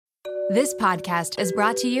This podcast is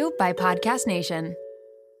brought to you by Podcast Nation.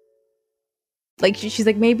 Like she's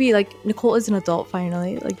like, maybe like Nicole is an adult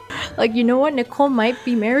finally. Like you know what, Nicole might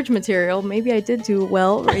be marriage material. Maybe I did do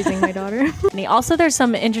well raising my daughter. Also, there's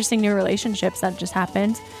some interesting new relationships that just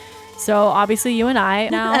happened. So obviously you and I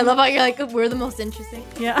now. I love how you're like, we're the most interesting.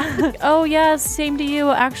 Yeah. Oh yeah, same to you.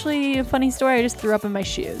 Actually, a funny story. I just threw up in my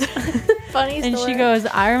shoes. Funny story. And she goes,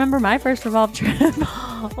 I remember my first Revolve trip.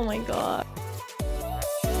 Oh my god.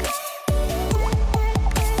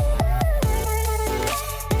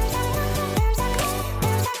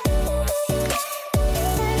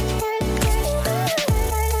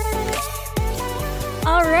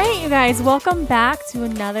 All right, you guys, welcome back to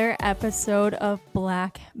another episode of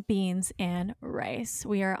Black Beans and Rice.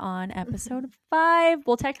 We are on episode 5.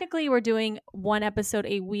 Well, technically, we're doing one episode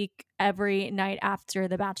a week every night after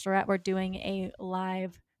The Bachelorette. We're doing a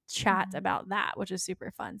live chat about that, which is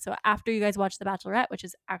super fun. So after you guys watch The Bachelorette, which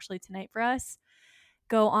is actually tonight for us,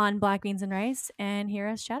 go on Black Beans and Rice and hear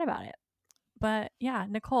us chat about it. But yeah,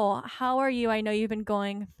 Nicole, how are you? I know you've been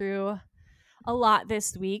going through a lot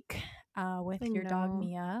this week with your dog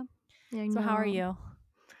Mia. Yeah, so how are you?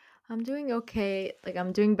 I'm doing okay. Like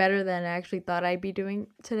I'm doing better than I actually thought I'd be doing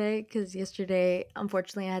today, because yesterday,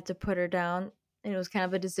 unfortunately, I had to put her down, and it was kind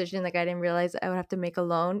of a decision like I didn't realize I would have to make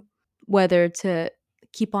alone, whether to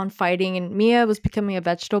keep on fighting. And Mia was becoming a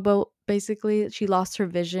vegetable, basically. She lost her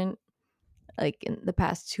vision like in the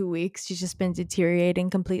past 2 weeks. She's just been deteriorating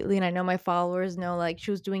completely. And I know my followers know, like,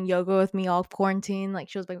 she was doing yoga with me all of quarantine. Like,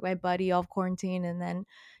 she was like my buddy all of quarantine. And then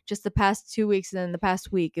just the past 2 weeks and then the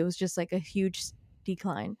past week, it was just like a huge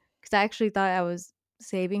decline, because I actually thought I was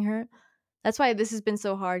saving her. That's why this has been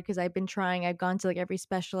so hard, because I've been trying. I've gone to like every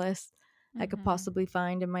specialist I could possibly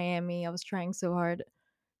find in Miami. I was trying so hard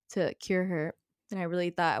to cure her. And I really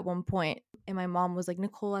thought at one point, and my mom was like,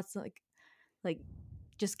 Nicole, that's like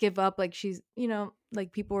just give up. Like, she's, you know,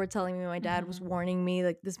 like people were telling me, my dad was warning me,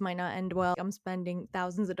 like, this might not end well. I'm spending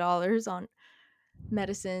thousands of dollars on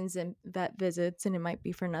medicines and vet visits, and it might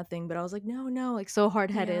be for nothing. But I was like, no, like so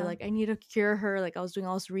hard-headed. Like, I need to cure her. Like, I was doing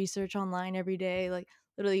all this research online every day, like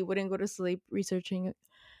literally wouldn't go to sleep researching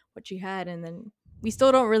what she had. And then we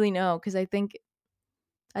still don't really know, because I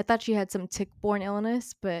thought she had some tick-borne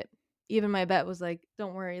illness, but even my vet was like,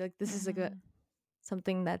 don't worry, like this is like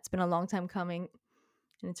something that's been a long time coming,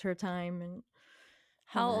 and it's her time. And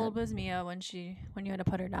how old was Mia when you had to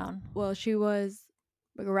put her down? Well, she was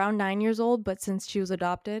like around 9 years old, but since she was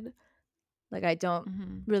adopted, like I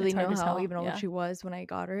don't really know how even old she was when I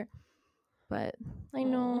got her. But I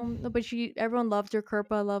know, but everyone loved her.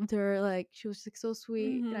 Kirpa loved her. Like, she was like so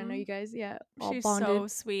sweet. And I know you guys, all she's bonded. So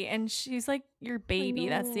sweet, and she's like your baby.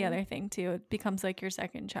 That's the other thing too. It becomes like your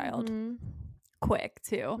second child. Quick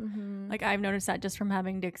too. Like, I've noticed that just from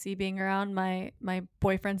having Dixie being around. My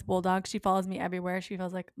boyfriend's bulldog, she follows me everywhere. She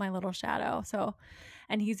feels like my little shadow. So,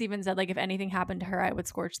 and he's even said, like, if anything happened to her, I would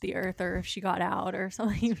scorch the earth, or if she got out or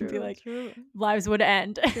something, he would be like, lives would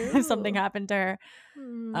end if something happened to her.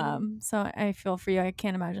 So I feel for you. I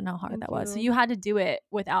can't imagine how hard that was. So you had to do it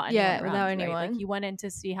without anyone around, without right? anyone. Like, you went in to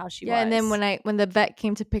see how she was. And then when the vet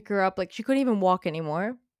came to pick her up, like, she couldn't even walk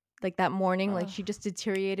anymore. Like, that morning, like, she just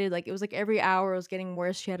deteriorated. Like, it was like every hour it was getting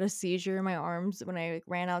worse. She had a seizure in my arms when I like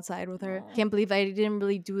ran outside with her. Can't believe I didn't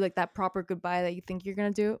really do like that proper goodbye that you think you're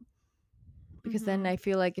gonna do, because then I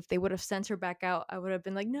feel like if they would have sent her back out, I would have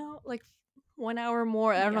been like, no, like 1 hour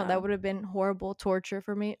more. I don't know, that would have been horrible torture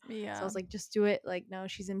for me. So I was like, just do it. Like, no,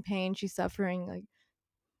 she's in pain, she's suffering. Like,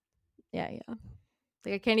 yeah.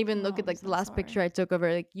 Like, I can't even look at like the last picture I took of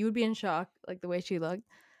her. Like, you would be in shock, like the way she looked.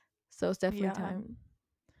 So it's definitely time.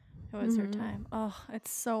 It was her time. Oh, it's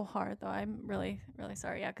so hard though. I'm really, really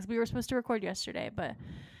sorry. Yeah, because we were supposed to record yesterday, but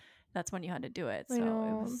that's when you had to do it. So I know.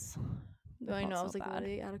 It was. I know. I was like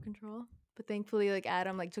really out of control. But thankfully, like,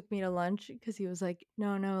 Adam like took me to lunch, because he was like,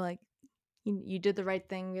 no, like you did the right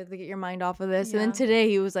thing. You have to get your mind off of this. And then today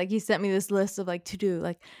he was like, he sent me this list of like to do,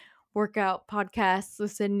 like workout podcasts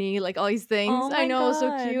with Sydney, like all these things. Oh I know, God. it was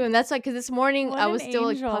so cute. And that's like, because this morning What I was still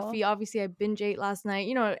angel. like puffy. Obviously I binge ate last night,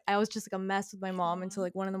 you know. I was just like a mess with my mom until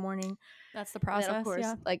like 1 a.m. That's the process. And then, of course,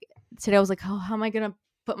 like today I was like, how am I gonna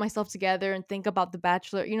put myself together and think about The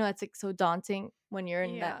Bachelor? You know, that's like so daunting when you're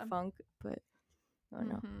in that funk. But I don't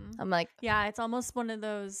know. I'm like, it's almost one of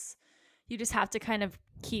those, you just have to kind of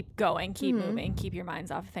keep going, keep moving, keep your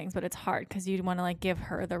minds off of things. But it's hard because you want to like give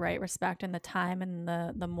her the right respect and the time and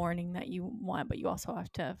the morning that you want, but you also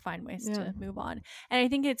have to find ways to move on. And I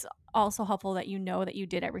think it's also helpful that you know that you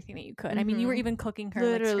did everything that you could. I mean, you were even cooking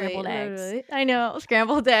her like scrambled eggs. I know,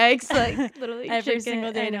 scrambled eggs, like literally every chicken,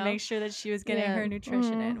 single day to make sure that she was getting her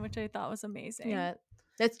nutrition in, which I thought was amazing. Yeah.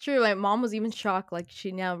 That's true. My mom was even shocked. Like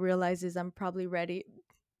she now realizes I'm probably ready.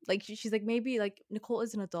 Like she's like, maybe like Nicole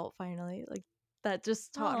is an adult finally. Like that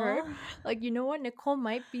just taught her. Aw. Like, you know what? Nicole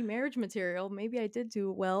might be marriage material. Maybe I did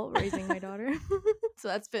do well raising my daughter. So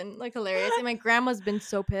that's been like hilarious. And my grandma's been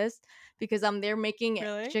so pissed because I'm there making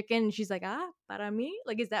Really? chicken and she's like, para mí?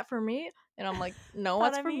 Like, is that for me? And I'm like, no,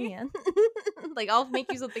 it's Para for mí? me. Like, I'll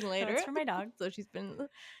make you something No, later. it's for my dog. So she's been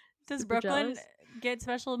Does super Brooklyn jealous. get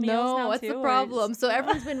special meals No, now what's too? the or problem? is- So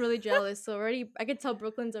everyone's been really jealous. So already, I could tell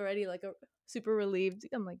Brooklyn's already like super relieved.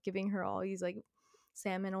 I'm like giving her all these like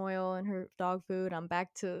salmon oil and her dog food. I'm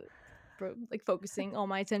back to like focusing all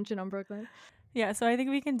my attention on Brooklyn. Yeah, so I think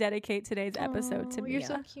we can dedicate today's episode to Oh, Mia. you're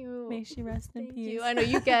so cute. May she rest in Thank peace. you. I know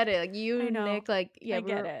you get it. Like I you, know. Nick. Like yeah, I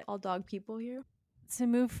get we're it. all dog people here. To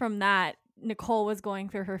move from that, Nicole was going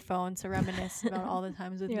through her phone to reminisce about all the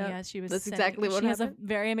times with Yeah, Mia. She was that's sending, exactly what she has happened. a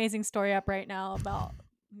very amazing story up right now about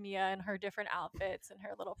Mia and her different outfits and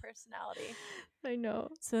her little personality. I know.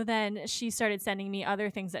 So then she started sending me other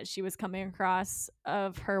things that she was coming across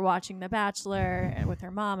of her watching The Bachelor and with her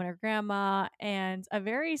mom and her grandma, and a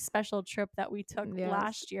very special trip that we took Yes.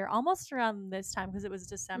 last year, almost around this time because it was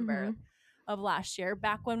December Mhm. of last year,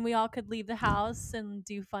 back when we all could leave the house and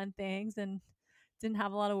do fun things and didn't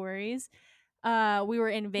have a lot of worries. We were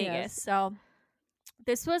in Vegas. Yes. So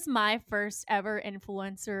this was my first ever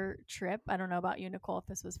influencer trip. I don't know about you, Nicole, if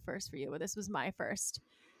this was first for you, but this was my first.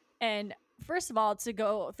 And first of all, to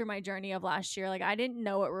go through my journey of last year, like I didn't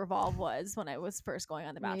know what Revolve was when I was first going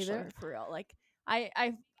on The Me Bachelor, either. for real. Like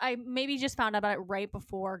I maybe just found out about it right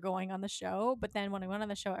before going on the show, but then when I went on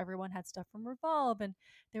the show, everyone had stuff from Revolve, and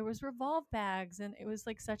there was Revolve bags, and it was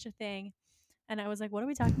like such a thing. And I was like, what are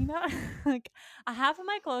we talking about? Like a half of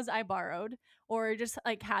my clothes I borrowed or just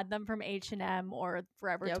like had them from H&M or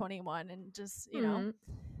Forever Yep. 21, and just, Mhm.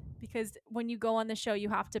 because when you go on the show, you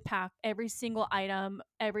have to pack every single item,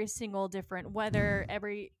 every single different weather,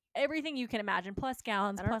 everything you can imagine, plus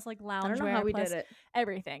gallons, plus like I don't know how loungewear, we plus did it.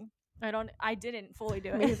 everything. I didn't fully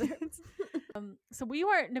do Me it. either. So we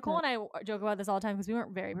weren't, Nicole and I joke about this all the time because we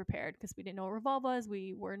weren't very prepared because we didn't know what Revolve was.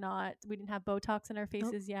 We didn't have Botox in our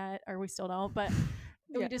faces yet, or we still don't, but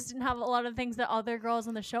we just didn't have a lot of things that other girls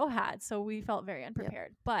on the show had. So we felt very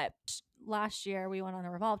unprepared. But last year we went on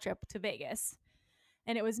a Revolve trip to Vegas.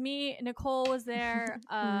 And it was me, Nicole was there,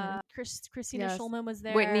 Christina Yes. Schulman was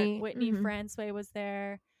there, Whitney. Whitney Mhm. Francois was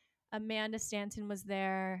there, Amanda Stanton was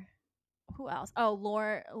there. Who else? Oh,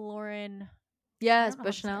 Lauren. Yes, I don't know how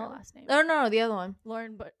to say her Bushnell. last name. No, the other one.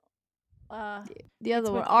 Lauren, but The other it's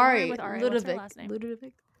one. with Lauren Ari. with Ari. What's her Ludovic. last name?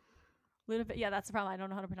 Ludovic. Ludovic. Yeah, that's the problem. I don't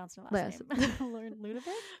know how to pronounce her last Yes. name. Lauren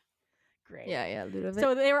Ludovic. Great. Yeah, Ludovic.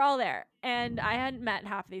 So they were all there, and I hadn't met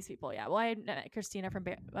half of these people yet. Well, I had met Christina from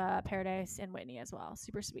Paradise and Whitney as well.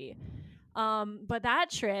 Super sweet. But that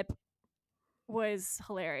trip was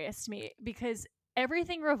hilarious to me because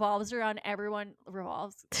everything revolves around everyone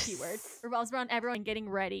revolves around everyone getting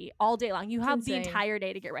ready all day long. You have the insane. entire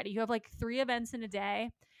day to get ready. You have like 3 events in a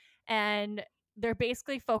day, and they're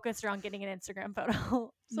basically focused around getting an Instagram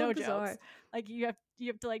photo. No bizarre. jokes. Like you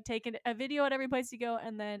have to like take a video at every place you go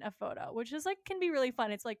and then a photo, which is like can be really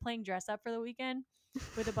fun. It's like playing dress up for the weekend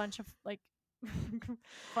with a bunch of like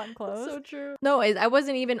fun clothes. So true. No, I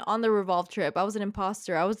wasn't even on the Revolve trip. I was an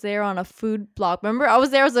imposter. I was there on a food blog. Remember, I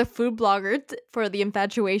was there as a food blogger for the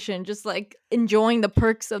infatuation, just like enjoying the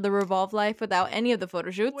perks of the Revolve life without any of the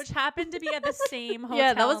photo shoots. Which happened to be at the same hotel.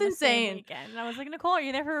 Yeah, that was on the same insane. weekend. And I was like, Nicole, are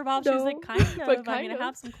you there for Revolve? She was like, No, kind of. but I kind mean, I of.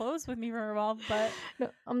 have some clothes with me from Revolve, but No,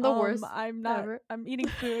 I'm the worst. I'm not. ever. I'm eating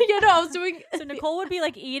food. Yeah, no, I was doing. So Nicole would be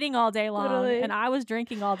like eating all day long, Literally. and I was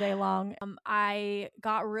drinking all day long. I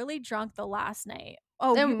got really drunk the last night.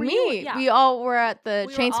 Oh, And were me, you? Yeah, we all were at the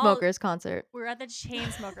We were all- Chainsmokers concert, we were at the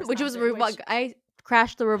Chainsmokers, which was concert, Revolve. I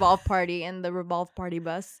crashed the Revolve party in the Revolve party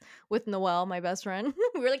bus with Noelle, my best friend.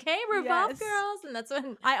 We were like, "Hey, Revolve Yes. girls," and that's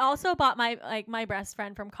when I also bought my best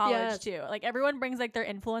friend from college Yes. too. Like everyone brings like their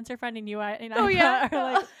influencer friend, and I Oh, yeah.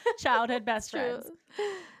 are like childhood best True. friends.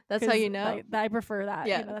 That's how 'Cause, you know. like, I prefer that.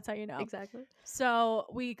 Yeah. That's how you know. Exactly. So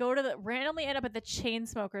we go to randomly end up at the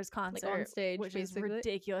Chainsmokers concert, stage, which basically. is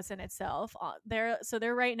ridiculous in itself. They're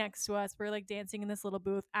right next to us. We're like dancing in this little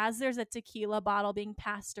booth as there's a tequila bottle being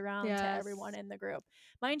passed around to Yes. everyone in the group.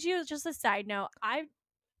 Mind you, just a side note,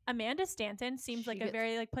 Amanda Stanton seems She like a gets-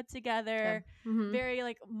 very like put together, Mhm. very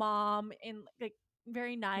like mom and like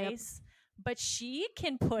very nice. But she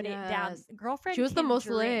can put it down. Yes. Girlfriend, She was the can most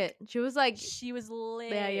drink. lit. She was like She was lit.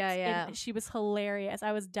 Yeah. And she was hilarious.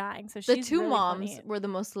 I was dying. So the she's two really moms funny. were the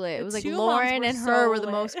most lit. The It was like two moms Lauren were and her so were the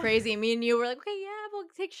lit. most crazy. Me and you were like, okay, yeah, we'll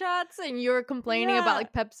take shots, and you were complaining Yeah. about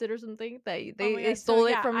like Pepsi or something that Oh my they God. stole So,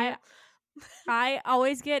 it yeah, from you. I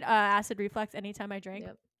always get acid reflux anytime I drink.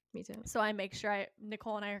 Yep, me too. So I make sure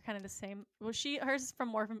Nicole and I are kind of the same. Well, hers is from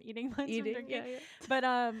more from eating, mine's from Eating, drinking. yeah. But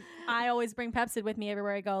I always bring Pepsid with me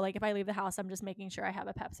everywhere I go. Like if I leave the house, I'm just making sure I have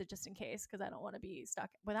a Pepsid just in case because I don't want to be stuck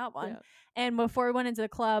without one. Yeah. And before we went into the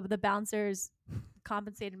club, the bouncers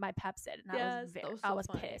compensated my Pepsid, and Yes, that was I so was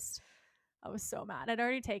funny. pissed. I was so mad. I'd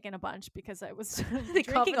already taken a bunch because I was They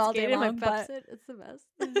drinking all day confiscated my long. But Pepsid. It's the best.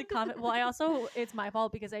 it's my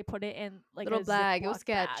fault because I put it in like Little a bag. It was Ziploc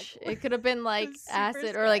bag. sketch. It could have been like was super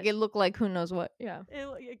acid or like sketch. it looked like who knows what. Yeah.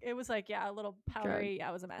 It was like, yeah, a little powdery. Yeah,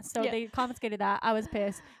 it was a mess. So Yeah. they confiscated that. I was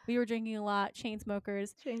pissed. We were drinking a lot, chain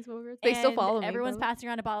smokers. Chain smokers. They still And follow me. everyone's by the way. passing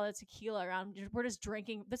around a bottle of tequila around. We're just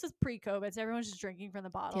drinking. This is pre-COVID, so everyone's just drinking from the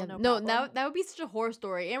bottle. Yeah, no, no, problem. that would be such a horror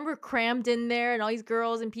story. And we're crammed in there, and all these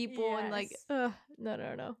girls and people, and like, Yes.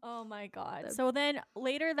 no. Oh my god. So then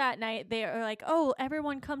later that night, they are like, "Oh,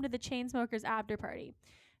 everyone come to the chain smokers after party."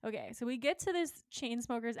 Okay, so we get to this chain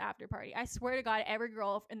smokers after party. I swear to God, every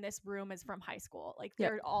girl in this room is from high school. Like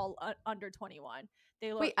they're all under 21.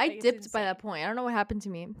 They look. Wait, I like, it's dipped by insane. that point. I don't know what happened to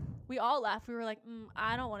me. We all left. We were like,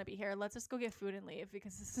 I don't want to be here. Let's just go get food and leave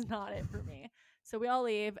because this is not it for me. So we all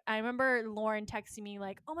leave. I remember Lauren texting me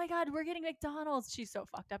like, "Oh my God, we're getting McDonald's." She's so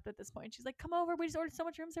fucked up at this point. She's like, "Come over. We just ordered so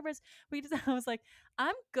much room service." I was like,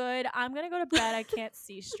 "I'm good. I'm gonna go to bed. I can't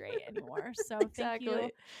see straight anymore." So thank you.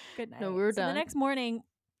 Good night. No, we were done. The next morning,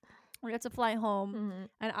 we had to fly home,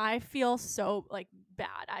 and I feel so like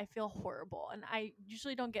bad. I feel horrible, and I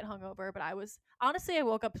usually don't get hungover, but I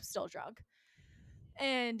woke up still drunk.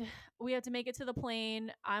 And we had to make it to the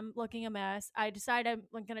plane. I'm looking a mess. I decide I'm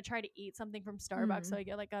like, gonna try to eat something from Starbucks. So I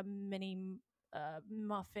get like a mini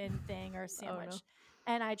muffin thing or sandwich. no.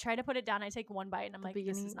 And I try to put it down. I take one bite and I'm like,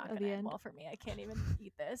 this is beginning not of gonna the end end. well for me. I can't even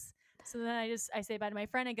eat this. So then I say bye to my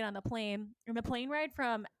friend and get on the plane. And the plane ride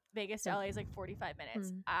from Vegas to LA is like 45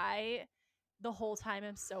 minutes. The whole time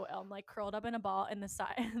I'm so ill. I'm like curled up in a ball in the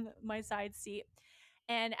side my side seat.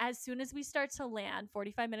 And as soon as we start to land,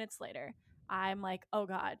 45 minutes later, I'm like, oh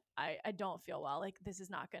God, I don't feel well. Like this is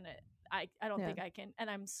not gonna. I don't think I can. And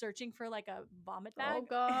I'm searching for like a vomit bag. Oh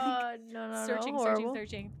God, no,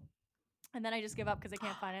 searching. And then I just give up because I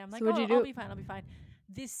can't find it. I'm like, what'd you do? I'll be fine.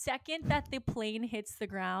 The second that the plane hits the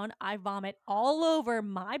ground, I vomit all over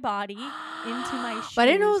my body into my shoes. But I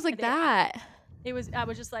didn't know it was like that. I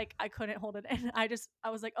was just like, I couldn't hold it in. I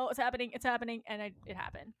was like, oh, it's happening. And it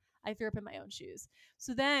happened. I threw up in my own shoes.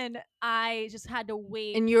 So then I just had to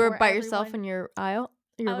wait. And you were by yourself in your aisle?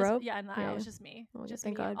 Your row? Yeah, in the aisle. It was just me. Oh, just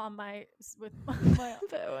thank me God. on my with my Oh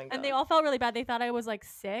my and they God. all felt really bad. They thought I was like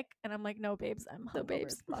sick. And I'm like, no, babes, I'm hungover No,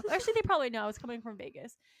 babes. as fuck. Actually, they probably know I was coming from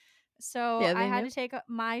Vegas. So Yeah, I had knew. to take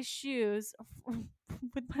my shoes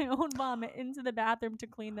with my own vomit into the bathroom to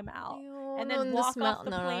clean them out. Ew, and then walk off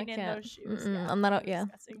the plane in those shoes. Yeah, I'm not I'm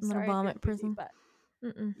not a vomit person. But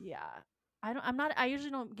yeah, I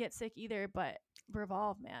usually don't get sick either, but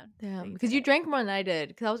Revolve, man. Damn, because you drank more than I did.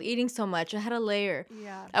 Because I was eating so much, I had a layer.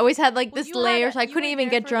 Yeah, I always had like this layer, so I couldn't even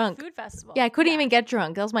get drunk. Food festival. Yeah, I couldn't even get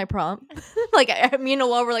drunk. That was my problem. Like me and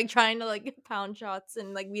Noel were like trying to like pound shots,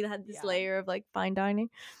 and like we had this layer of like fine dining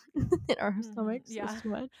in our stomachs. Yeah, too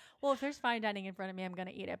much. Well, if there's fine dining in front of me, I'm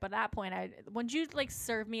gonna eat it. But at that point, when you like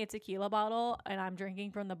serve me a tequila bottle and I'm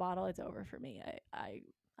drinking from the bottle, it's over for me.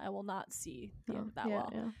 I will not see the end of that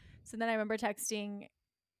well. Yeah. So then I remember texting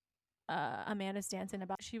Amanda Stanton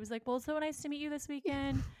about. She was like, "Well, it's so nice to meet you this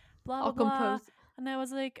weekend." Blah blah blah. Composed. And I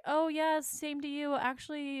was like, "Oh yeah, same to you.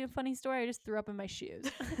 Actually, funny story. I just threw up in my shoes."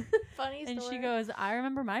 Funny story. And she goes, "I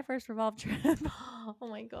remember my first Revolve trip." Oh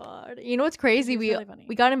my God! You know what's crazy? Really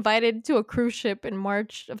we got invited to a cruise ship in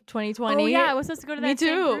March of 2020. Oh yeah, I was supposed to go to that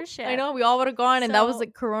same cruise ship. I know. We all would have gone, and that was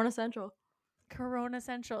like Corona Central.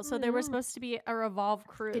 So there was supposed to be a Revolve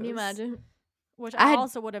cruise. Can you imagine? Which I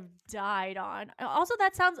also would have died on. Also,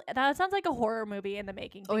 that sounds like a horror movie in the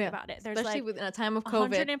making. Think about it. There's especially like within a time of COVID.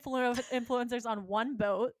 100 influencers on one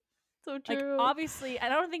boat. So true. Like obviously, I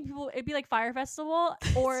don't think it'd be like Fire Festival,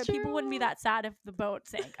 or people wouldn't be that sad if the boat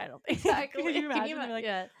sank. I don't think. Exactly. Can you imagine? Like,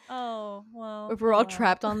 yeah. Oh well. If we're all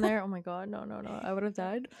trapped on there, oh my God, no, I would have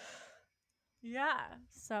died. Yeah.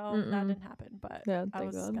 So that didn't happen, but I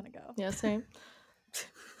was gonna go. Yeah, same.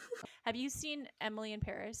 Have you seen Emily in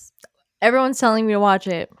Paris? Everyone's telling me to watch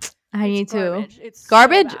it. I need garbage. to. It's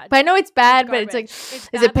garbage, so bad. but I know it's bad. But it's like, It's is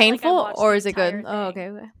bad, it painful but, like, or is it good? Oh,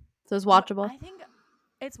 okay. So it's watchable. I think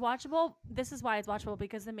it's watchable. This is why it's watchable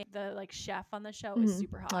because the like chef on the show is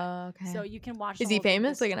super hot. Oh, okay. So you can watch. Is he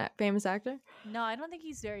famous? Like a famous actor? No, I don't think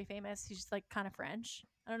he's very famous. He's just like kind of French.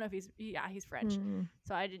 I don't know if he's French.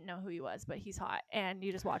 So I didn't know who he was, but he's hot. And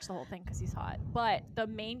you just watch the whole thing because he's hot. But the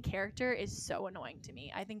main character is so annoying to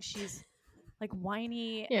me. I think she's like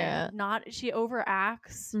whiny Yeah. and not. She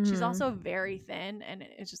overacts. She's Mhm. also very thin, and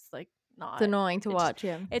it's just like not. It's annoying to it's just- watch.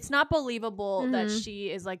 Yeah. It's not believable that Mhm.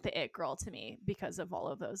 she is like the it girl to me because of all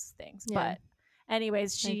of those things. Yeah. But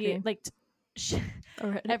anyways, she agree. like she,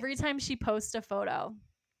 Already. every time she posts a photo.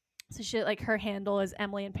 So she like her handle is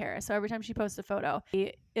Emily in Paris. So every time she posts a photo,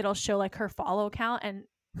 it'll show like her follow count, and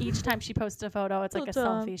each time she posts a photo, it's like a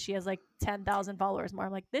selfie. She has like 10,000 followers more.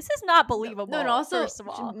 I'm like, this is not believable. No, and also first of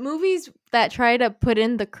all, movies that try to put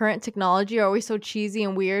in the current technology are always so cheesy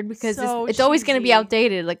and weird because So it's always going to be cheesy.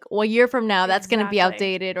 outdated. Like a year from now, that's going to be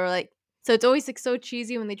Exactly. outdated, or like so it's always like so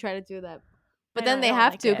cheesy when they try to do that. But I then know, I they don't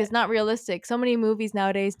have like to because it. it's not realistic. So many movies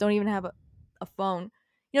nowadays don't even have a phone.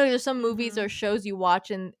 You know, there's some movies Mhm. or shows you watch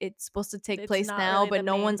and it's supposed to take It's place not now, really but the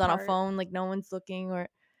no main one's on a part. phone. Like no one's looking or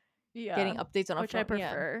getting updates on a which phone. I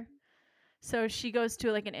prefer. So she goes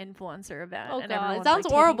to like an influencer event, Oh, and God, it everyone's sounds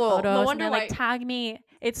like horrible. No taking photos, wonder and they're like, why- tag me.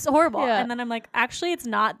 It's horrible. Yeah. And then I'm like, actually, it's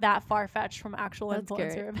not that far fetched from actual That's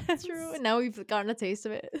influencer scary. events. That's true. And now we've gotten a taste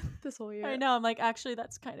of it this whole year. I know. I'm like, actually,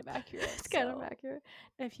 that's kind of accurate. It's kind of So accurate.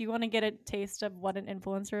 if you want to get a taste of what an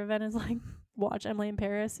influencer event is like, watch Emily in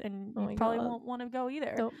Paris, and Oh you my probably God. won't want to go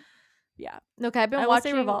either. Nope. Yeah. Okay, I've been I will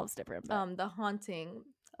say watching Revolve's different. But The Haunting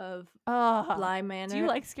of uh, Bly Manor. do you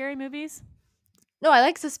like scary movies? No, I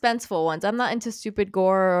like suspenseful ones. I'm not into stupid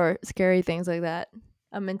gore or scary things like that.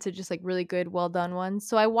 I'm into just like really good, well done ones.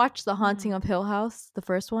 So I watched The Haunting of Hill House, the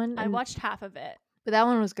first one. I watched half of it. But that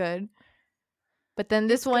one was good. But then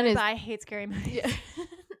this It's one good, is but I hate scary movies. yeah.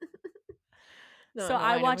 So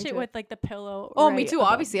I watch it with like the pillow. Oh, me right too. above-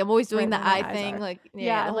 Obviously, I'm always doing right the where my eye eyes thing, are. like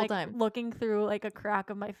yeah, the whole like time. looking through like a crack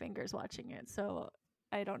of my fingers watching it. So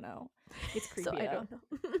I don't know. It's creepy. So I though. don't know.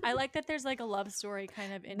 I like that there's like a love story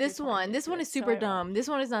kind of. This one intertwined into is it, so super I don't- dumb. This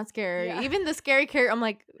one is not scary. Yeah. Even the scary character, I'm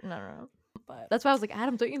like, no. But That's why I was like,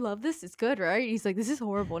 Adam, don't you love this? It's good, right? He's like, this is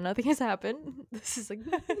horrible. Nothing has happened. This is like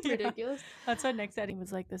Yeah. ridiculous. that's what Nick said. He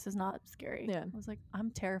was like, "This is not scary." Yeah. I was like,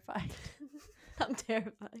 "I'm terrified." I'm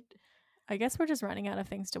terrified. I guess we're just running out of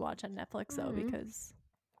things to watch on Netflix though, Mhm. because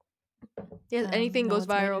Yeah, anything no goes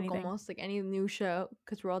one's made viral anything. almost, like any new show,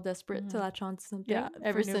 because we're all desperate to Mhm. latch on to something. Yeah,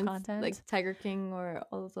 ever for new since content. like Tiger King or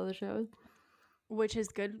all those other shows. which is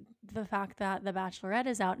good. The fact that The Bachelorette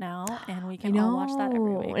is out now, and we I can all watch that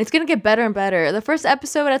every know. week. And it's gonna get better and better. The first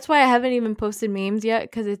episode, that's why I haven't even posted memes yet,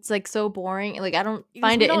 because it's like so boring. Like I don't Because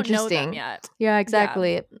find we it don't interesting. know them yet. Yeah,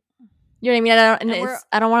 exactly. You know what I mean? And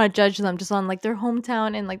I don't want to judge them just on like their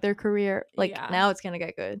hometown and like their career. Like Yeah. now it's gonna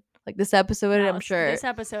get good. Like this episode, Now, I'm sure. This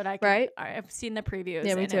episode, Right? I've seen the previews,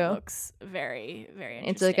 Yeah, me and too. it looks very, very interesting.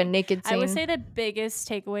 It's like a naked scene. I would say the biggest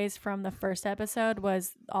takeaways from the first episode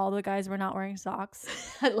was all the guys were not wearing socks.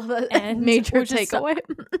 I love that And major which is so-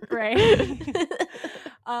 takeaway. Right.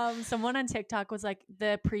 Someone on TikTok was like,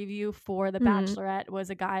 the preview for The Mhm. Bachelorette was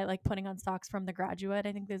a guy like putting on socks from The Graduate.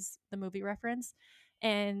 I think this is the movie reference.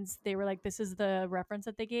 And they were like, this is the reference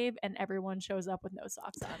that they gave, and everyone shows up with no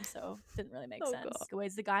socks on. So it didn't really make Oh, sense. God.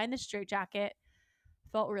 Anyways, the guy in the straitjacket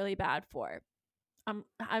felt really bad for.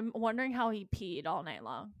 I'm wondering how he peed all night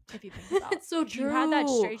long. If you think about, It's so if you had that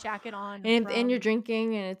true. straitjacket on, And you're from-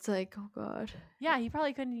 drinking, and it's like, oh god. Yeah, he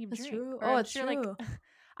probably couldn't even That's drink. true. Or Oh, I'm it's sure, true. Like,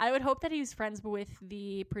 I would hope that he was friends with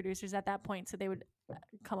the producers at that point, so they would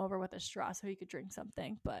come over with a straw so he could drink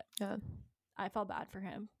something. But Yeah. I felt bad for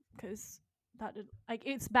him because that did, like,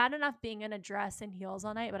 it's bad enough being in a dress and heels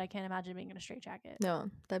all night, but I can't imagine being in a straitjacket. No,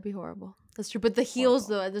 that'd be horrible. That's true. But the heels,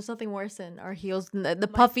 Horrible. though, there's nothing worse than our heels. The My feet were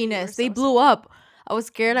puffiness, they so blew swollen. up. I was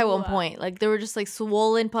scared at Blew one up. point. Like they were just like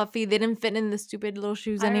swollen, puffy. They didn't fit in the stupid little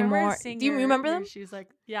shoes I remember anymore. seeing Do you your- remember your them? shoes,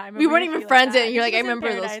 like, yeah, I remember We weren't your even feet friends like yet. that. And you're like, I It was in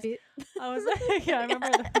remember those Paradise. feet. I was like, yeah, I remember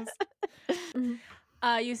those. Mhm.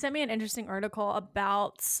 You sent me an interesting article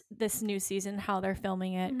about this new season, how they're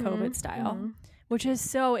filming it COVID style, Mhm. which is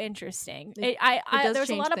so interesting. It does There's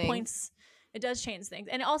a change lot of things. points. It does change things,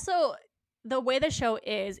 and also the way the show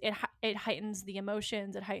is, it heightens the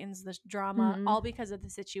emotions, it heightens the drama, Mhm. all because of the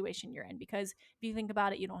situation you're in. Because if you think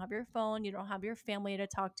about it, you don't have your phone, you don't have your family to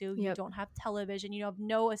talk to, you Yep. don't have television, you have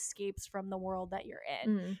no escapes from the world that you're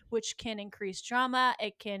in, Mhm. which can increase drama.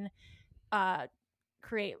 It can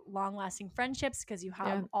create long-lasting friendships because you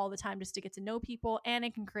have Yeah. all the time just to get to know people, and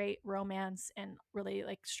it can create romance and really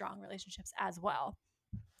like strong relationships as well.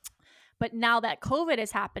 But now that COVID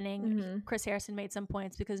is happening, Mhm. Chris Harrison made some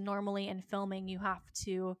points, because normally in filming you have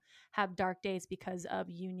to have dark days because of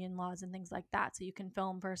union laws and things like that. So you can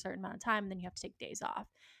film for a certain amount of time, and then you have to take days off.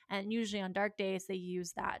 And usually on dark days they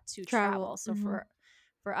use that to travel. So Mhm.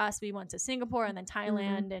 for us, we went to Singapore and then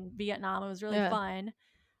Thailand and Vietnam. It was really Yeah. fun.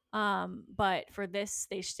 But for this,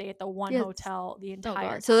 they stay at the one Yes. hotel the Oh entire god.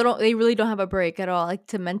 time. So they really don't have a break at all, like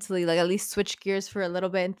to mentally like at least switch gears for a little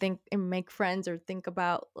bit and think and make friends or think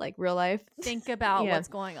about like real life. Think about Yeah. what's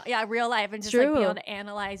going on. Yeah, real life, and It's just like be able true. to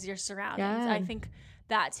analyze your surroundings. Yeah. I think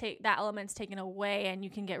that element's taken away, and you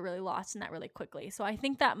can get really lost in that really quickly. So I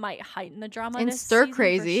think that might heighten the drama And this stir season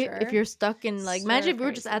crazy for if sure. you're stuck in like imagine Stir if you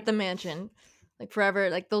were just at crazy. the mansion like forever,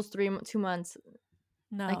 like those 2 months.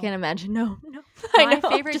 No, I can't imagine. No. my I know.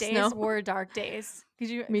 favorite Just days no. were dark days Me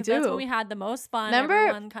because that's when too. we had the most fun. Remember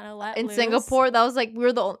Everyone kind of let in loose. Singapore, that was like we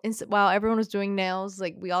were while everyone was doing nails,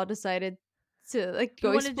 like we all decided to like We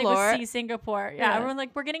go wanted to go explore. see Singapore. Yeah, everyone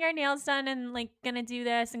like, we're getting our nails done and like gonna do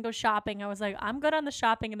this and go shopping. I was like, I'm good on the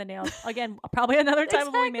shopping and the nails. Again, probably another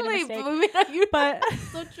time when we made a mistake. But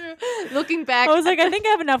so true. Looking back, I was like, I think I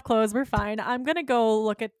have enough clothes. We're fine. I'm gonna go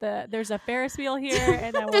look at there's a Ferris wheel here,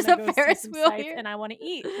 and I want There's to a go see Ferris some wheel sights, here. and I want to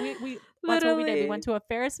eat. We that's what we did. We went to a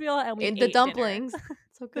Ferris wheel and we ate ate the dinner. dumplings.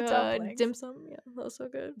 So The good. dumplings. Dim sum. Yeah, that was so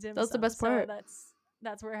good. Dim That was the sum. best part. So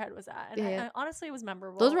that's where head was at, and Yeah. I honestly, it was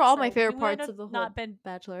memorable. Those were all my So favorite we might parts have of the whole not been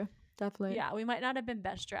Bachelor. Definitely. Yeah, we might not have been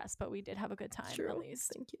best dressed, but we did have a good time True. at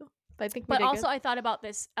least. Thank you. But I think we But did also, good. I thought about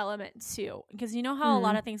this element too, because you know how a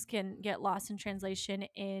lot of things can get lost in translation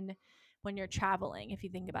in when you're traveling, if you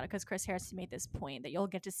think about it, because Chris Harrison made this point that you'll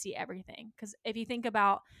get to see everything. Because if you think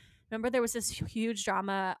about, remember there was this huge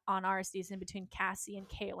drama on our season between Cassie and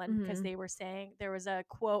Caitlin because they were saying there was a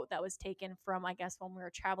quote that was taken from, I guess, when we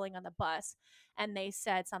were traveling on the bus, and they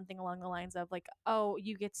said something along the lines of like, "Oh,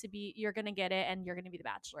 you're gonna get it, and you're gonna be the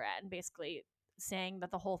Bachelorette," and basically saying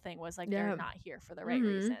that the whole thing was like they're not here for the right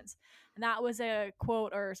reasons. And that was a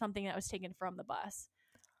quote or something that was taken from the bus.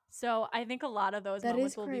 So I think a lot of those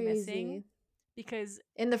moments will be missing because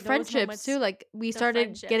in the friendships too, like we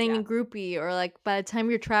started getting groupie, or like by the time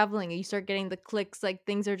you're traveling you start getting the cliques, like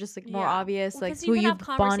things are just like more obvious, like who you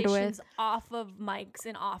bond with off of mics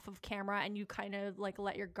and off of camera, and you kind of like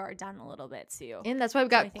let your guard down a little bit too. And that's why we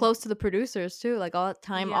got close to the producers too, like all the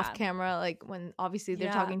time off camera, like when obviously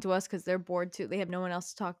they're talking to us because they're bored too, they have no one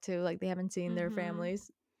else to talk to, like they haven't seen their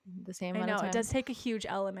families the same amount of time. It does take a huge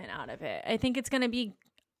element out of it. I think it's going to be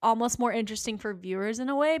almost more interesting for viewers in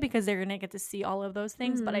a way because they're going to get to see all of those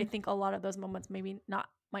things, but I think a lot of those moments might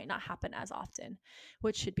not happen as often,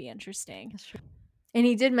 which should be interesting. That's true. And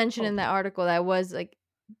he did mention in that article that was like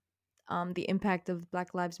the impact of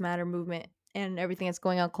Black Lives Matter movement and everything that's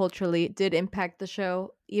going on culturally did impact the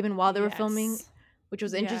show even while they were filming, which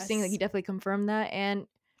was interesting. Like he definitely confirmed that. And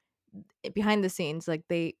behind the scenes, like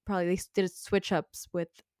they did switch ups with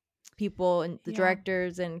people and the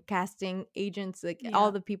directors and casting agents, like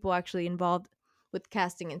all the people actually involved with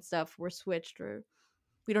casting and stuff were switched, or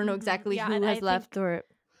we don't know exactly who has left or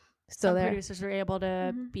still there. Producers were able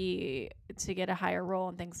to to get a higher role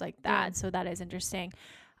and things like that. So that is interesting.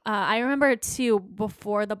 I remember too,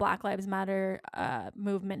 before the Black Lives Matter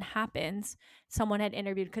movement happens, someone had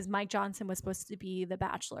interviewed, because Mike Johnson was supposed to be the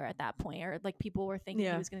Bachelor at that point, or like people were thinking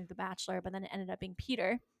he was going to be the Bachelor, but then it ended up being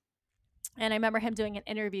Peter. And I remember him doing an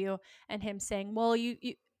interview and him saying, well, you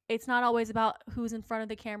it's not always about who's in front of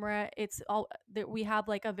the camera. It's all that we have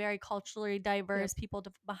like a very culturally diverse people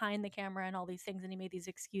behind the camera and all these things. And he made these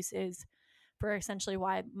excuses for essentially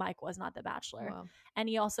why Mike was not the Bachelor. Wow. And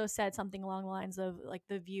he also said something along the lines of like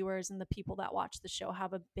the viewers and the people that watch the show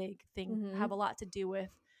have a big thing, have a lot to do with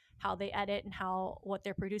how they edit and what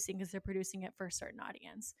they're producing, because they're producing it for a certain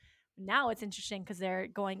audience. Now it's interesting because they're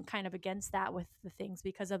going kind of against that with the things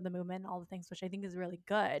because of the movement and all the things, which I think is really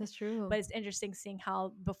good. That's true. But it's interesting seeing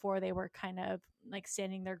how before they were kind of like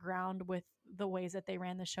standing their ground with the ways that they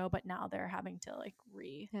ran the show, but now they're having to like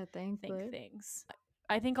think things.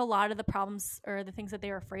 I think a lot of the problems or the things that they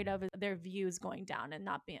were afraid of is their views going down and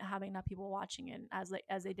having people watching it as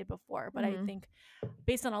they did before. But I think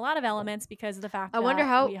based on a lot of elements, because of the fact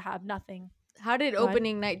that we have nothing. How did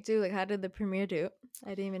opening night do? Like, how did the premiere do? I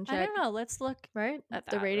didn't even check. I don't know. Let's look at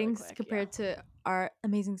the ratings really compared to our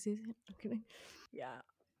amazing season. I'm kidding. Yeah,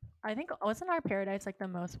 I think wasn't our Paradise like the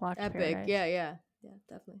most watched? Epic. Paradise? Yeah,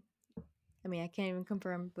 definitely. I mean, I can't even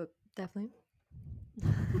confirm, but definitely.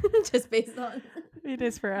 Just based on it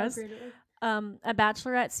is for us. A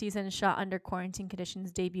Bachelorette season shot under quarantine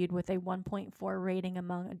conditions debuted with a 1.4 rating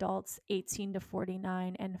among adults 18 to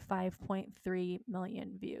 49 and 5.3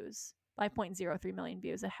 million views. 5.03 million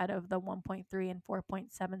views, ahead of the 1.3 and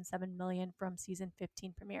 4.77 million from season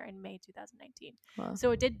 15 premiere in May 2019. Wow.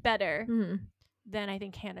 So it did better than I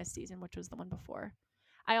think Hannah's season, which was the one before.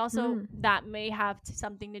 I also that may have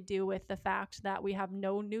something to do with the fact that we have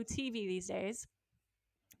no new TV these days.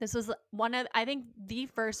 This was I think the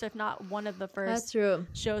first, if not one of the first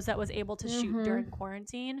shows that was able to shoot during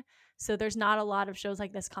quarantine. So there's not a lot of shows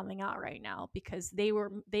like this coming out right now because they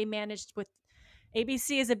managed with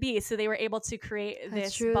ABC is a beast, so they were able to create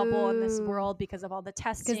That's this bubble in this true. world because of all the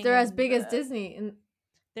testing. Because they're as and big as the- Disney, and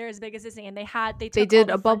They're as big as Disney, and they they took all did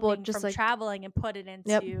the a bubble funding just from like traveling and put it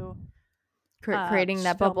into creating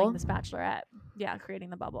that filming bubble. this Bachelorette. Yeah, creating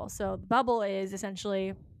the bubble. So the bubble is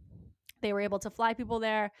essentially they were able to fly people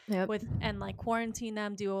there Yep. and like quarantine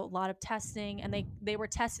them, do a lot of testing, and they were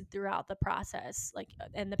tested throughout the process. Like,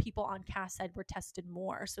 and the people on cast side were tested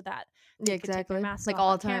more so that they could take their exactly. masks Like off all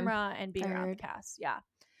on the time. camera and be I around the heard. cast. Yeah.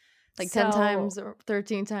 Like So- 10 times or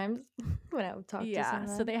 13 times when I would talk to Yeah,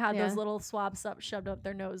 someone. so they had those little swabs shoved up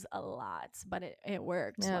their nose a lot, but it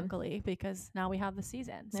worked luckily because now we have the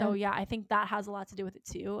season. So yeah, I think that has a lot to do with it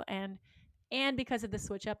too, and because of the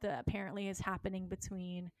switch up that apparently is happening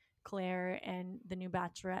between Claire and the new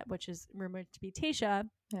Bachelorette, which is rumored to be Tayshia.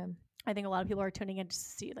 Yeah. I think a lot of people are tuning in to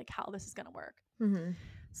see like how this is going to work. Mm-hmm.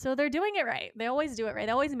 So they're doing it right. They always do it right.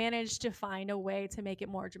 They always manage to find a way to make it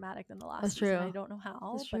more dramatic than the last That's season. true. I don't know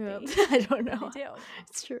how, That's but true. they I don't know. they do.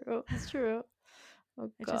 It's true. It's true.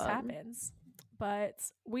 Oh, It God. just happens. But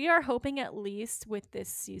we are hoping at least with this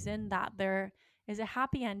season that there is a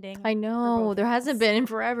happy ending. I know. There hasn't been in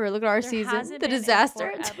forever. Look at our season. The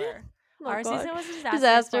disaster. Forever. Oh, Our God. season was a disaster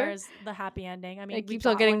as far as the happy ending. I mean, It we keeps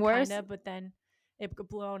on got getting one worse. kinda, but then it got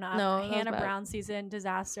blown up. No, that was Hannah bad. Brown season,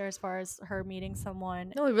 disaster as far as her meeting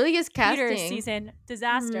someone. No, it really is casting. Peter's season,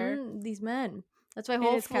 disaster. Mhm, these men. That's why It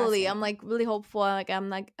is hopefully I'm casting. like really hopeful. Like I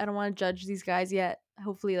don't want to judge these guys yet.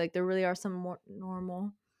 Hopefully like there really are some more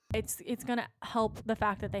normal. It's gonna help the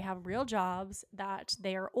fact that they have real jobs, that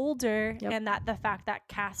they are older, and that the fact that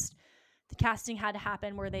the casting had to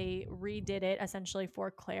happen where they redid it essentially for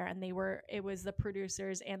Claire, and it was the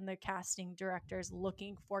producers and the casting directors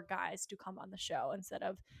looking for guys to come on the show instead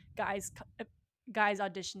of guys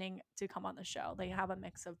auditioning to come on the show. They have a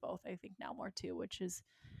mix of both, I think now more too, which is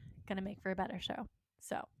gonna make for a better show.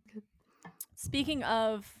 So speaking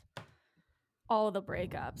of all of the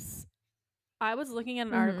breakups, I was looking at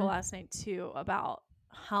an article last night too about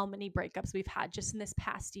how many breakups we've had just in this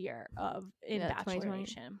past year in Bachelor 2020.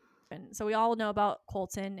 Nation. And so we all know about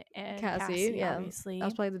Colton and Cassie obviously. That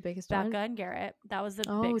was probably the biggest Becca one. and Garrett. That was the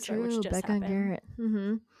Oh, big story, true. which just Becca happened. and Garrett.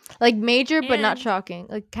 Mm-hmm. Like major, but not And- shocking.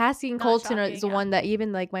 Like Cassie and Not Colton is shocking, the yeah. one that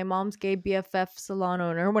even like my mom's gay BFF salon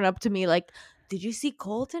owner went up to me like, "Did you see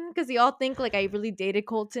Colton?" Because they all think like I really dated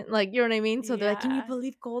Colton. Like you know what I mean? So they're like, "Can you Yeah.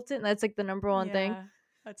 believe Colton?" That's like the number one thing. Yeah,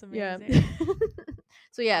 that's Yeah. amazing.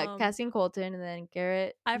 So yeah, Cassie and Colton, and then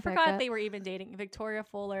Garrett. I and forgot Becca. they were even dating Victoria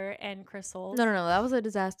Fuller and Chris Holt. No, that was a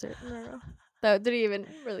disaster. No. That didn't even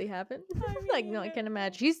really happen. Like no, I mean, can't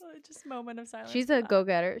imagine. She's just moment of silence. She's for a that.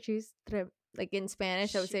 go-getter. She's like in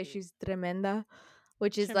Spanish, I would say she's tremenda,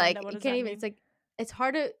 which is like Tremenda, what you does can't that even. mean? It's like it's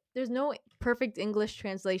hard to. There's no perfect English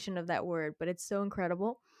translation of that word, but it's so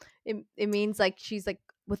incredible. It means like she's like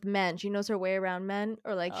with men. She knows her way around men,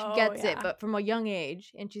 or like she gets it, but from a young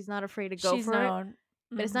age, and she's not afraid to go She's for it. known.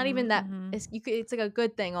 But it's not even that. Mhm. It's like a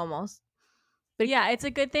good thing almost. But Yeah, it's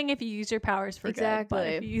a good thing if you use your powers for good. But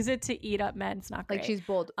if Exactly. you use it to eat up men, it's not great. like she's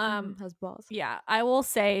bold. Has balls. Yeah, I will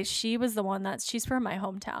say she was the one she's from my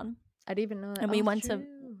hometown, I didn't even know that. and Oh,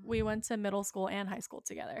 we went to middle school and high school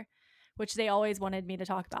together, which they always wanted me to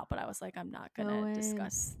talk about, but I was like, I'm not No gonna way.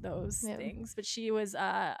 discuss those Yeah. things. But she was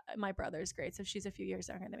my brother's grade, so she's a few years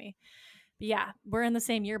younger than me. But yeah, we're in the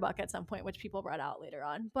same yearbook at some point, which people brought out later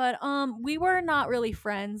on. But we were not really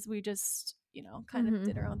friends. We just kind of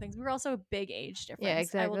did our own things. We were also a big age difference. Yeah,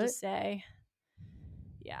 exactly. I will just say,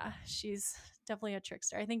 yeah, she's definitely a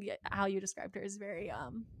trickster. I think how you described her is very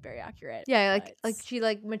accurate. Yeah, like but- she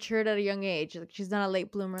like matured at a young age. Like she's not a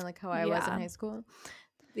late bloomer like how I was in Yeah. high school.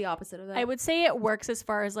 The opposite of that. I would say it works as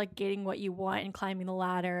far as like getting what you want and climbing the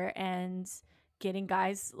ladder and getting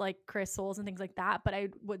guys like Chris Soules and things like that. But I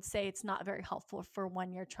would say it's not very helpful for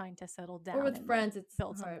when you're trying to settle down. Or with and, friends, like, it's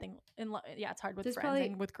build hard. something. Yeah, it's hard with There's friends probably-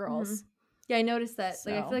 and with girls. Yeah, I noticed that.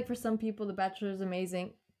 Like I So- feel like for some people The Bachelor is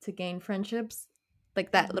amazing to gain friendships.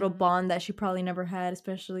 Like that little Mhm. bond that she probably never had,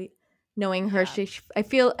 especially knowing her.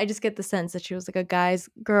 Yeah. I just get the sense that she was like a guy's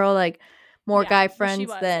girl, like more Yeah, guy well, she friends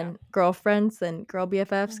was, than yeah. girlfriends than girl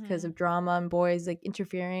BFFs because Mhm. of drama and boys like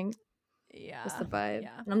interfering. Yeah, That's the vibe.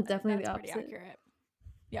 Yeah, And I'm definitely that's the pretty opposite. accurate.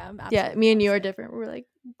 Yeah, I'm Yeah, absolutely me the and you are opposite. different. We're like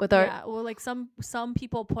with our Yeah, well, like some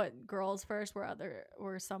people put girls first,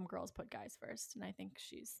 where some girls put guys first, and I think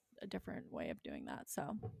she's a different way of doing that.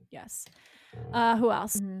 So yes. Who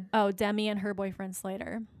else? Mhm. Oh, Demi and her boyfriend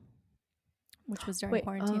Slater, which was during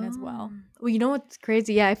quarantine as well. Well, you know what's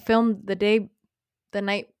crazy? Yeah, I filmed the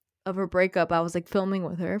night of her breakup. I was like filming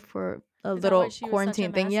with her for a Is that little why she was such a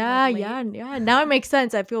quarantine thing. mess Yeah, and, like, yeah, late? yeah. Now it makes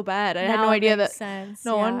sense. I feel bad. I had Now no it idea makes that. sense.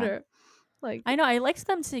 No yeah. wonder. Like, I know, I liked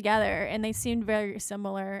them together, and they seemed very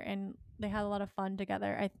similar, and they had a lot of fun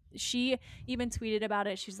together. She even tweeted about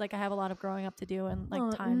it. She's like, I have a lot of growing up to do and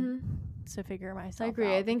like time to figure myself I agree.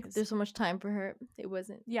 out. I think there's so much time for her. It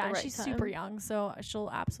wasn't the and right she's time. super young, so she'll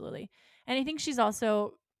absolutely. And I think she's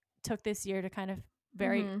also took this year to kind of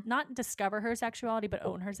very not discover her sexuality, but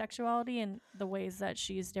own her sexuality and the ways that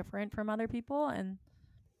she's different from other people. And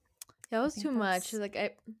that was too much.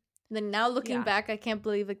 Like then now looking back, I can't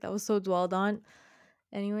believe like that was so dwelled on.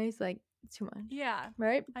 Anyways, like too much. Yeah,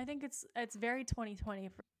 right. I think it's very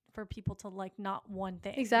 2020 for people to like not one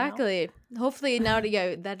thing. Exactly. Hopefully now,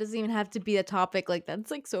 that doesn't even have to be a topic. Like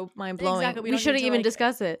that's like so mind blowing. Exactly. We shouldn't even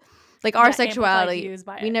discuss it. Like our sexuality,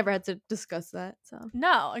 we never had to discuss that. So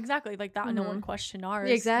no, exactly. Like that, no one questioned ours.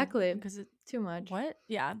 Exactly, because it's too much. What?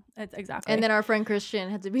 Yeah, it's exactly. And then our friend Christian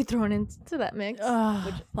had to be thrown into that mix, which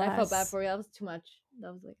I felt bad for. That was too much.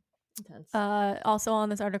 That was like intense. Also on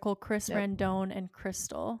this article, Chris Rendon and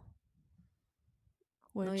Crystal,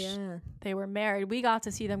 which they were married. We got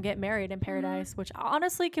to see them get married in Paradise, which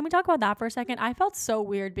honestly, can we talk about that for a second? I felt so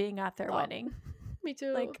weird being at their wedding. Me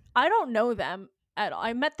too. Like, I don't know them at all.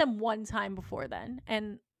 I met them one time before then,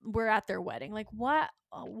 and we're at their wedding. Like, what?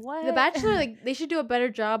 The Bachelor, like, they should do a better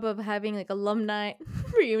job of having like alumni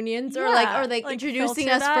reunions or like introducing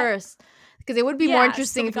us first, because it would be more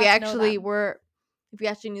interesting if we actually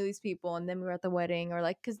knew these people and then we were at the wedding, or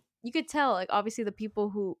like, because you could tell, like, obviously the people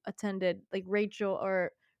who attended, like Rachel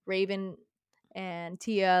or Raven and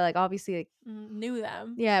Tia, like obviously like knew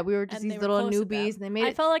them. Yeah, we were just these little newbies, and they made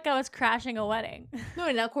I felt like I was crashing a wedding. No,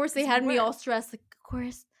 and of course they had me all stressed. Like, of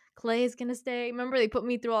course Clay is gonna stay. Remember, they put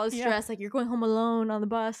me through all the stress. Like, you're going home alone on the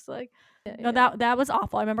bus. Like, no, that was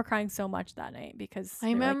awful. I remember crying so much that night because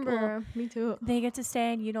I remember. Like, well, me too. They get to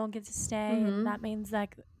stay and you don't get to stay, and that means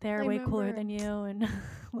like they're way cooler than you. And that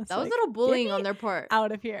was a little bullying on their part.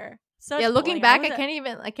 Out of here. Looking back, I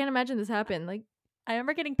can't imagine this happened. Like, I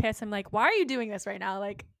remember getting pissed. I'm like, why are you doing this right now?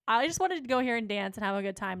 Like, I just wanted to go here and dance and have a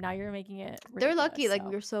good time. Now you're making it ridiculous. They're lucky. Like,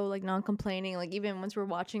 we're so like non-complaining. Like, even once we're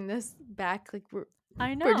watching this back, like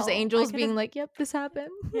I know we're just angels being like, "Yep, this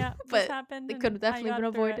happened." Yeah, but this happened. It could have definitely been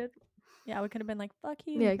avoided. Yeah, we could have been like, "Fuck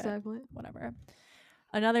you." Yeah, exactly. Whatever.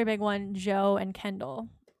 Another big one, Joe and Kendall.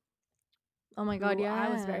 Oh my god, yeah.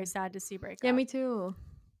 I was very sad to see break up. Yeah, me too.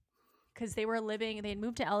 Because they were living, they'd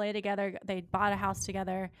moved to LA together. They'd bought a house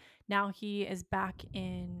together. Now he is back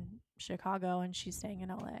in Chicago and she's staying in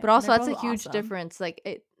LA. But also, that's a huge difference. Like,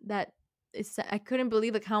 I couldn't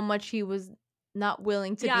believe like how much he was not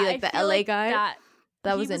willing to be like the LA guy.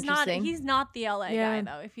 That was interesting. He's not the LA guy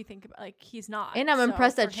though. If you think about, like, he's not. And I'm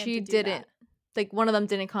impressed that she didn't. Like, one of them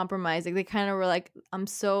didn't compromise. Like, they kind of were like, I'm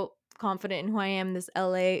so confident in who I am. This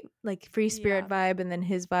LA like free spirit vibe, and then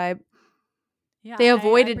his vibe. Yeah, they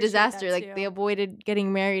avoided disaster. Like, they avoided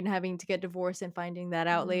getting married and having to get divorced and finding that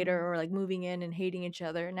out later, or like moving in and hating each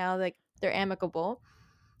other. Now, like, they're amicable.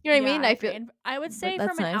 You know what I mean? I feel. I would say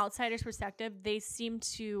from an outsider's perspective, they seem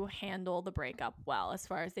to handle the breakup well. As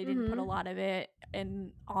far as they didn't put a lot of it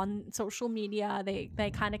on social media,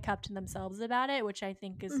 they kind of kept to themselves about it, which I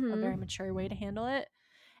think is a very mature way to handle it.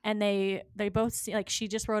 And they both see, like, she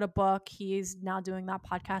just wrote a book. He's now doing that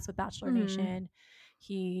podcast with Bachelor Nation.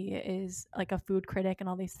 He is like a food critic and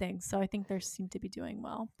all these things. So I think they seem to be doing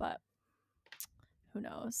well, but who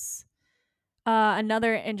knows?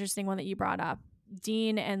 Another interesting one that you brought up,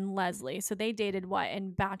 Dean and Leslie. So they dated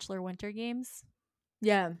in Bachelor Winter Games?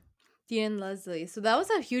 Yeah. Dean and Leslie. So that was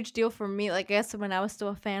a huge deal for me. Like, I guess when I was still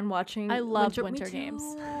a fan watching. I loved Winter Games.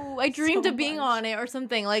 I dreamed of being on it or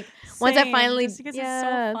something. Like, once I finally. Just because it's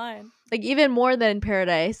so fun. Like, even more than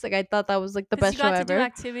Paradise. Like, I thought that was like the best show ever. You got to do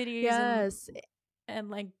activities. Yes. And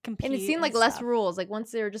like compete, and it seemed like less rules. Like,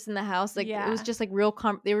 once they were just in the house, like it was just like real.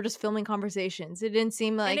 They were just filming conversations. It didn't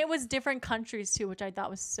seem like, and it was different countries too, which I thought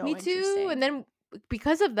was so. Me too. And then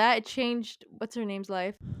because of that, it changed what's her name's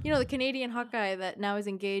life. You know, the Canadian hot guy that now is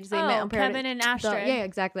engaged. They met on Kevin and Astrid. Yeah,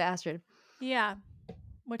 exactly, Astrid. Yeah,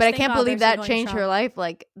 but I can't believe that changed her life.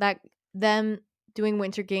 Like that, them doing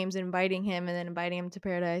Winter Games, inviting him, and then inviting him to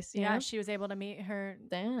Paradise. Yeah, she was able to meet her.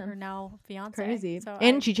 Her now fiance. Crazy. So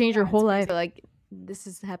and she changed her whole life. Like, this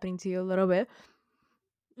is happening to you a little bit.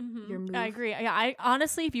 I agree. Yeah, I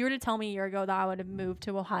honestly, if you were to tell me a year ago that I would have moved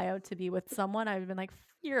to Ohio to be with someone, I would have been like,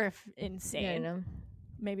 "You're insane." Yeah, I know.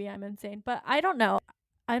 Maybe I'm insane, but I don't know.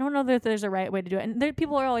 I don't know that there's a right way to do it. And there,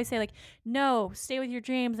 people are always say like, no, stay with your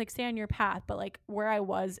dreams, like stay on your path. But like where I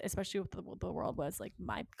was, especially with the world was like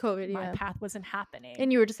my COVID, path wasn't happening.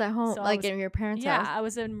 and you were just at home, So like in your parents' yeah, house. I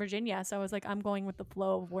was in Virginia, so I was like, I'm going with the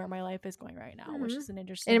flow of where my life is going right now, which is an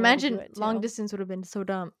interesting. And way to do imagine it long too. distance would have been so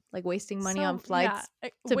dumb, like wasting money So, on flights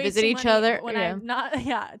to visit wasting each money other. when I'm not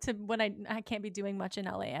to when I can't be doing much in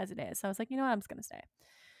LA as it is. So I was like, you know what, I'm just gonna stay.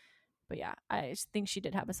 But yeah, I think she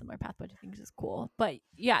did have a similar path, which I think is cool. But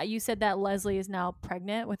yeah, you said that Leslie is now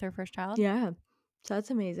pregnant with her first child. Yeah, so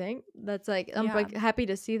that's amazing. That's like I'm like happy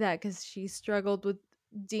to see that because she struggled with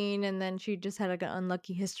Dean, and then she just had like an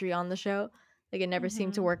unlucky history on the show. Like it never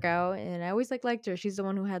seemed to work out, and I always liked her. She's the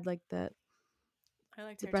one who had like the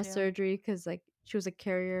breast surgery because like she was a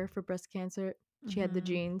carrier for breast cancer. She had the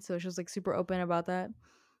gene, so she was like super open about that.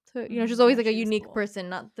 So she's always like a unique person,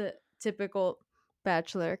 not the typical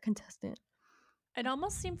Bachelor contestant. It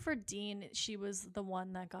almost seemed for Dean, she was the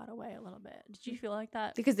one that got away a little bit. Did you feel like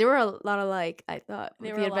that? Because there were a lot of like, I thought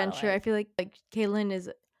with the adventure, I feel like Caitlyn is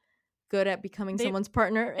good at becoming someone's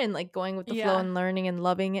partner and like going with the flow and learning and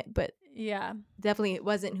loving it, but definitely it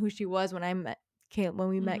wasn't who she was when I met when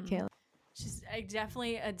we met Caitlyn. She's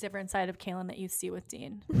definitely a different side of Caitlyn that you see with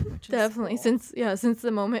Dean. Which definitely is cool. since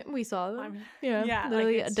the moment we saw them,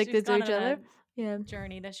 literally like addicted to each other.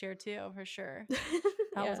 Journey this year too, for sure.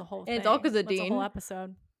 That was a whole thing. And it's all because of Dean. A whole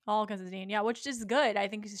episode, all because of Dean. Yeah, which is good. I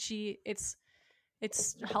think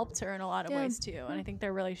it's helped her in a lot of ways too, and I think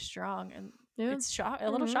they're really strong. And it's a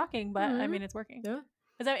little shocking, but I mean it's working. Yeah.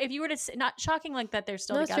 Because if you were to not shocking like that they're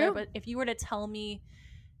still together, but if you were to tell me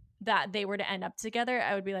that they were to end up together,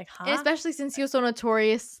 I would be like, huh? And especially since he was so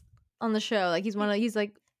notorious on the show, like he's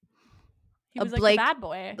like. He was like a bad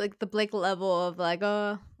boy, like the Blake level of like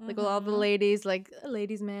like all the ladies, like a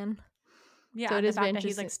ladies' man. Yeah, so it is the fact that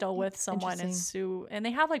he's like still with someone and Sue, and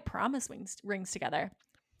they have like promise rings together.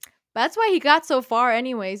 That's why he got so far,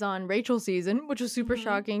 anyways, on Rachel's season, which was super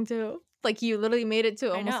shocking too. Like he literally made it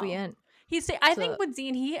to almost the end. I think with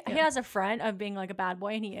Dean, he has a front of being like a bad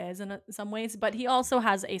boy, and he is in some ways, but he also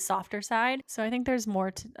has a softer side. So I think there's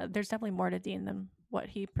definitely more to Dean than what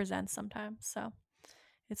he presents sometimes. So.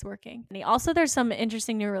 It's working. And there's some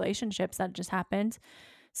interesting new relationships that just happened.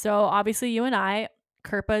 So obviously you and I,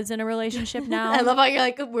 Kirpa's in a relationship now. I love how you're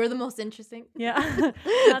like, we're the most interesting. Yeah.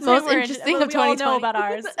 Most interesting of 2020. We all know about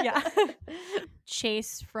ours. Yeah.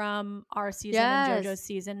 Chase from our season and JoJo's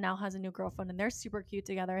season now has a new girlfriend, and they're super cute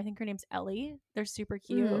together. I think her name's Ellie. They're super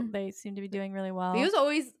cute. They seem to be doing really well. He was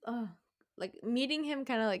always like meeting him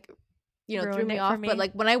kind of like threw me off. But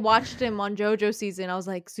like when I watched him on JoJo's season, I was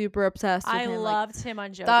like super obsessed with him. I loved him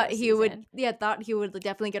on JoJo's thought he season. Thought he would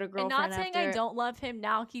definitely get a girlfriend. And not saying I don't love him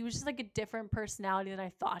now. He was just like a different personality than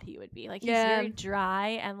I thought he would be. Like he's very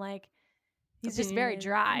dry and like he's just very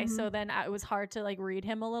dry. So then it was hard to like read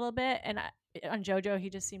him a little bit. And on JoJo, he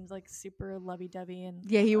just seems like super lovey-dovey and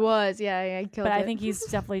he was. Yeah, but I think he's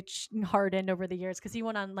definitely hardened over the years because he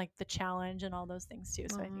went on like the challenge and all those things too.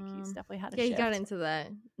 So I think he's definitely had a shift. He got into that.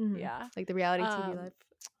 Yeah, like the reality TV life.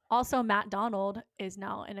 Also, Matt Donald is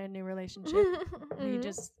now in a new relationship. He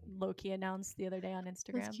just low-key announced the other day on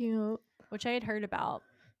Instagram. That's cute. Which I had heard about.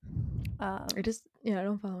 I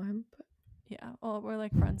don't follow him. But. Yeah, well, we're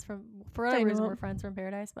like friends for whatever reason we're friends from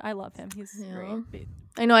Paradise, but I love him. He's great.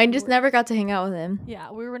 I know. I just never got to hang out with him.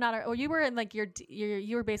 Yeah, we were not. Well, you were in like you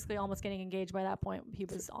were basically almost getting engaged by that point. He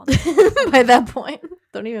was on. By that point,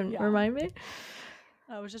 don't even remind me.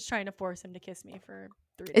 I was just trying to force him to kiss me for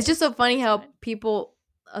 3 days. It's just so funny how people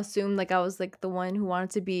assumed like I was like the one who wanted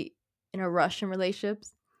to be in a rush in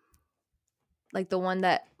relationships, like the one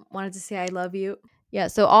that wanted to say I love you. Yeah.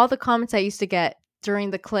 So all the comments I used to get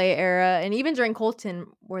during the Clay era and even during Colton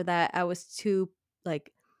were that I was too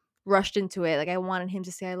like rushed into it. Like I wanted him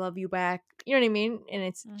to say I love you back. You know what I mean? And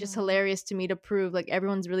it's just hilarious to me to prove like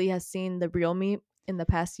everyone's really has seen the real me in the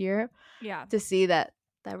past year. Yeah. To see that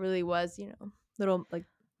really was, little like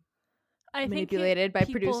manipulated by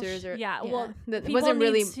producers or well, it wasn't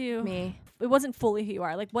really me. It wasn't fully who you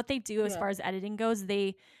are. Like what they do as far as editing goes,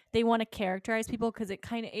 they want to characterize people because it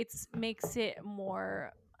makes it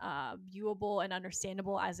more viewable and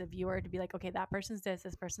understandable as a viewer to be like, okay, that person's this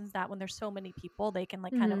person's that. When there's so many people, they can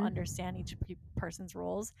like kind of understand each person's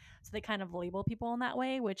roles, so they kind of label people in that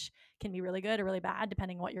way, which can be really good or really bad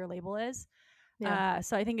depending on what your label is.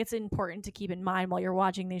 So I think it's important to keep in mind while you're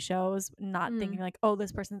watching these shows, not thinking like, oh,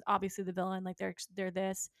 this person's obviously the villain, like they're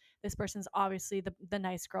this person's obviously the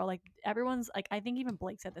nice girl. Like everyone's like, I think even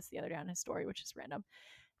Blake said this the other day on his story, which is random.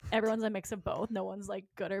 Everyone's a mix of both. No one's like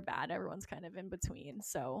good or bad. Everyone's kind of in between.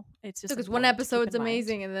 So it's just because one episode's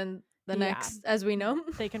amazing and then the Yeah. next, as we know.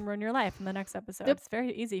 They can ruin your life in the next episode. Yep. It's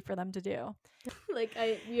very easy for them to do. Like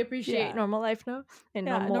we appreciate normal life now and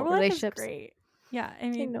Yeah, normal normal life is relationships. great. Yeah, I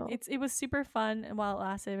mean, know. it was super fun and while it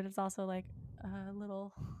lasted, but it's also like a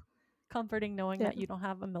little comforting knowing that you don't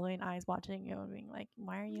have a million eyes watching you and being like,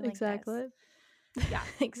 why are you like Exactly. this? Yeah.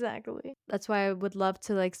 Exactly. That's why I would love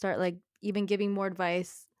to like start like even giving more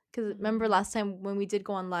advice. Because remember last time when we did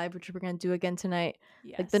go on live, which we're gonna do again tonight,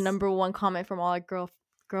 like the Yes. number one comment from all our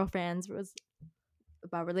girlfriends was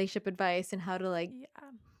about relationship advice and how to like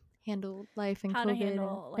handle life and How to COVID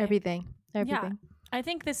handle and life. everything. Yeah. I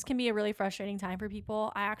think this can be a really frustrating time for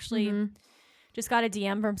people. I actually Mhm. just got a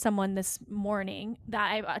DM from someone this morning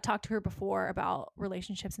that I talked to her before about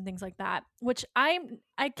relationships and things like that, which I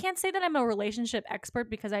can't say that I'm a relationship expert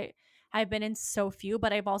because I've been in so few,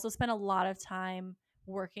 but I've also spent a lot of time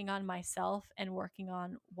working on myself and working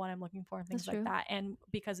on what I'm looking for and things That's like true. that. And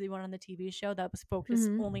because we went on the TV show that was focused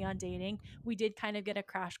Mhm. only on dating, we did kind of get a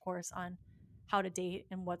crash course on how to date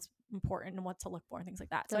and what's important and what to look for and things like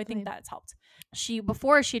that. So I think that's helped.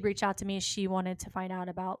 Before she'd reached out to me, she wanted to find out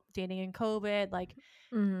about dating in COVID, like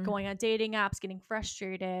going on dating apps, getting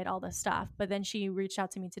frustrated, all this stuff. But then she reached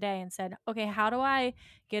out to me today and said, okay, how do I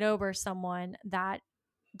get over someone that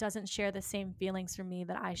doesn't share the same feelings for me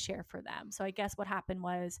that I share for them? So I guess what happened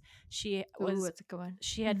was that's a good one.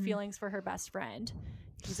 she had feelings for her best friend,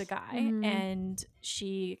 who's a guy, and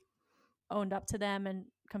she owned up to them and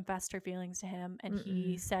confessed her feelings to him, and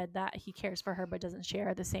he said that he cares for her but doesn't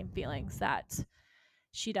share the same feelings that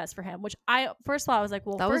she does for him, which first of all I was like,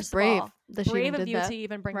 well, That was first brave of all, that she brave even of did you that. to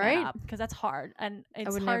even bring that Right? up because that's hard, and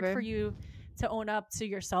it's would hard never. for you to own up to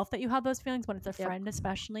yourself that you have those feelings when it's a friend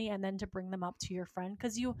especially, and then to bring them up to your friend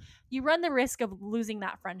because you run the risk of losing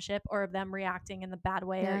that friendship or of them reacting in the bad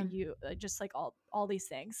way or you just like all these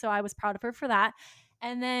things. So I was proud of her for that.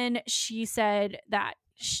 And then she said that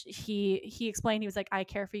he explained, he was like, I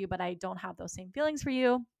care for you but I don't have those same feelings for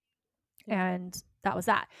you. And that was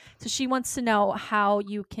that. So she wants to know how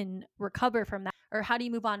you can recover from that, or how do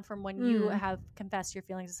you move on from when you have confessed your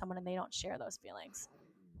feelings to someone and they don't share those feelings.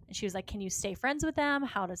 And she was like, can you stay friends with them?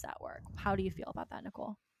 How does that work? How do you feel about that,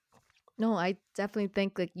 Nicole? No, I definitely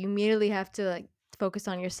think like you immediately have to like focus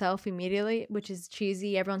on yourself immediately, which is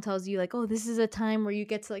cheesy. Everyone tells you like, oh, this is a time where you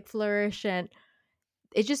get to like flourish, and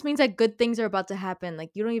it just means that good things are about to happen.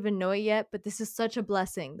 Like you don't even know it yet, but this is such a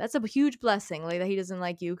blessing. That's a huge blessing, like that he doesn't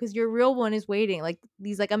like you because your real one is waiting. Like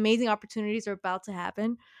these like amazing opportunities are about to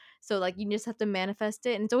happen. So like you just have to manifest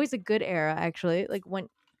it, and it's always a good era actually. Like when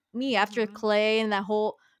me after Clay and that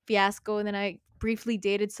whole fiasco, and then I briefly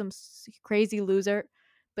dated some crazy loser.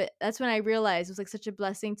 But that's when I realized it was like such a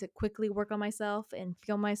blessing to quickly work on myself and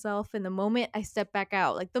feel myself. And the moment I stepped back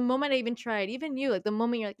out, like the moment I even tried, even you, like the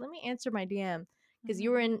moment you're like, let me answer my DM because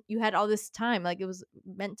you had all this time, like it was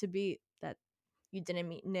meant to be that you didn't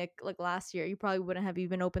meet Nick like last year. You probably wouldn't have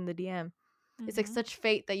even opened the DM. It's like such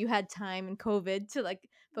fate that you had time in COVID to like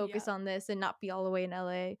focus on this and not be all the way in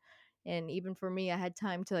LA. And even for me, I had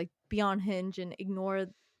time to like be on Hinge and ignore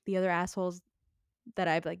the other assholes that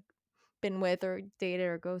I've like been with or dated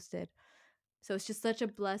or ghosted. So it's just such a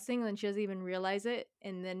blessing, and she doesn't even realize it.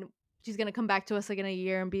 And then she's gonna come back to us like in a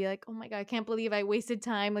year and be like, "Oh my god, I can't believe I wasted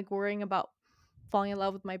time like worrying about falling in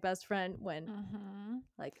love with my best friend when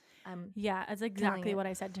like I'm that's exactly what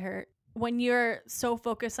I said to her. When you're so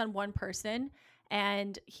focused on one person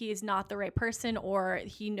and he is not the right person, or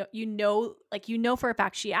you know for a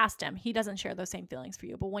fact, she asked him, he doesn't share those same feelings for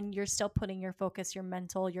you. But when you're still putting your focus, your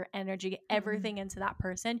mental, your energy, everything into that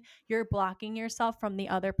person, you're blocking yourself from the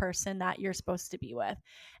other person that you're supposed to be with.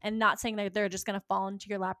 And not saying that they're just going to fall into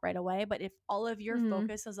your lap right away, but if all of your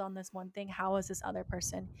focus is on this one thing, how is this other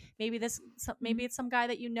person? Maybe it's some guy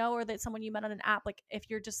that you know, or that someone you met on an app. Like if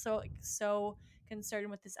you're just so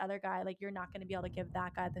concerned with this other guy, like you're not going to be able to give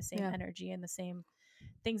that guy the same energy and the same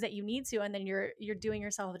things that you need to, and then you're doing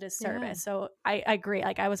yourself a disservice. So I agree.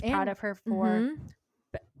 Like I was proud of her for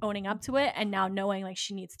owning up to it and now knowing like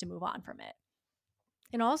she needs to move on from it.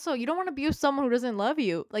 And also, you don't want to be with someone who doesn't love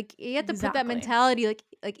you. Like you have to put that mentality like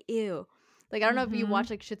ew. Like I don't know if you watch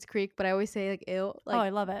like Schitt's Creek, but I always say like ew. Like I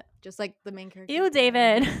love it. Just like the main character. Ew,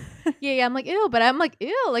 David. Yeah, I'm like ew, but I'm like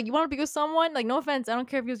ew. Like you want to be with someone? Like no offense, I don't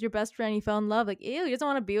care if he was your best friend, you fell in love. Like ew, he doesn't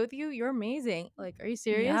want to be with you. You're amazing. Like are you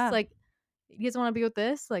serious? Yeah. Like he doesn't want to be with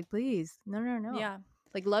this? Like please, no. Yeah.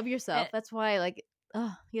 Like love yourself. That's why like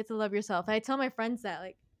you have to love yourself. I tell my friends that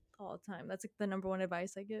like all the time. That's like the number one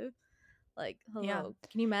advice I give. Like, hello,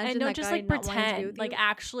 can you imagine? And don't that just guy like not wanting to be pretend, with like you?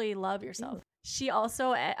 actually love yourself. She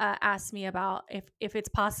also asked me about if it's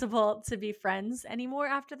possible to be friends anymore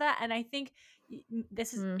after that. And I think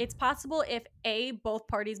this is it's possible if both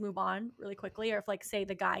parties move on really quickly, or if like say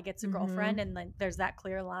the guy gets a girlfriend and then there's that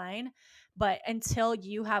clear line. But until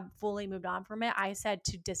you have fully moved on from it, I said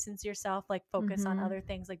to distance yourself, like focus on other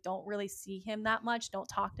things, like don't really see him that much, don't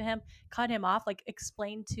talk to him, cut him off, like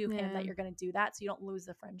explain to him that you're going to do that so you don't lose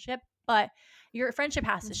the friendship. But your friendship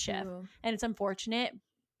has to shift, and it's unfortunate,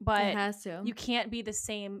 but it has to. you can't be the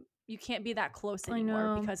same, you can't be that close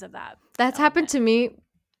anymore because of that. That's happened to me,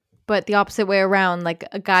 but the opposite way around. Like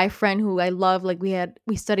a guy friend who I love, like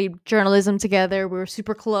we studied journalism together, we were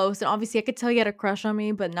super close, and obviously I could tell he had a crush on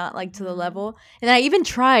me, but not like to the level. And I even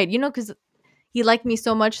tried, because he liked me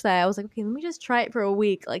so much that I was like, okay, let me just try it for a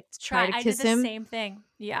week, like to try to kiss him. Same thing,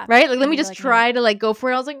 yeah, right, like let me just try to like go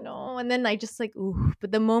for it. I was like, no, and then I just like, ooh.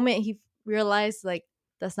 But the moment he realized like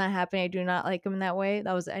that's not happening, I do not like him in that way,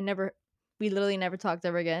 we literally never talked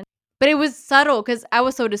ever again. But it was subtle because I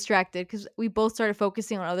was so distracted because we both started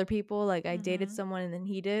focusing on other people. Like I dated someone and then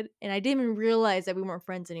he did. And I didn't even realize that we weren't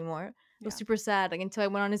friends anymore. It was super sad. Like until I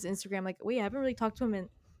went on his Instagram, like, wait, I haven't really talked to him in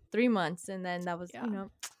 3 months. And then that was,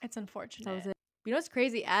 it's unfortunate. That was it. It's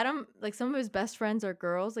crazy. Adam, like some of his best friends are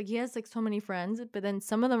girls. Like he has like so many friends, but then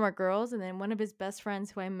some of them are girls. And then one of his best friends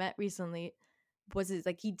who I met recently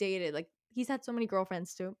he dated, like he's had so many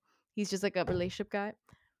girlfriends too. He's just like a relationship guy.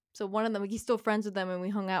 So one of them, like, he's still friends with them, and we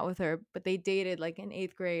hung out with her, but they dated like in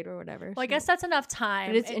 8th grade or whatever. Well, I guess that's enough time.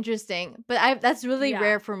 But it's interesting. But that's really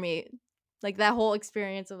rare for me. Like that whole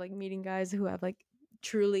experience of like meeting guys who have like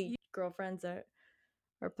truly girlfriends that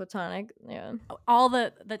are platonic. Yeah. All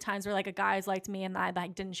the times where like a guy's liked me and I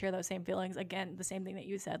like didn't share those same feelings. Again, the same thing that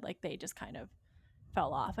you said. Like they just kind of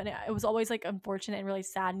fell off, and it was always like unfortunate and really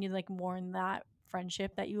sad, and you like mourn that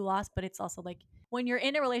friendship that you lost. But it's also like when you're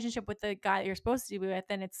in a relationship with the guy that you're supposed to be with,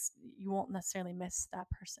 then you won't necessarily miss that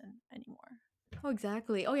person anymore. Oh,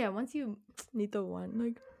 exactly. Oh yeah, once you meet the one,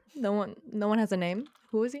 like no one has a name.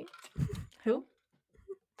 Who is he? Who?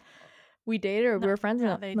 We dated or we were friends?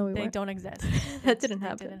 No, they don't exist. That didn't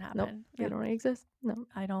happen. Nope, yeah. They don't exist. No,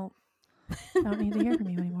 I don't need to hear from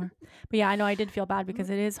you anymore. But yeah, I know I did feel bad because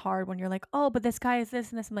it is hard when you're like, oh, but this guy is this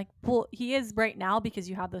and this. I'm like, well, he is right now because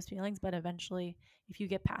you have those feelings, but eventually if you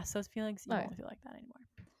get past those feelings, you won't feel like that anymore.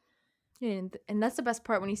 Yeah, and that's the best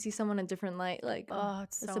part when you see someone in a different light. Like,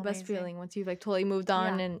 it's the best feeling once you've like totally moved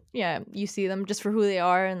on and you see them just for who they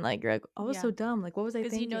are, and like you're like, I was so dumb. Like, what was I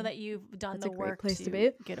thinking? Because you know that you've done the work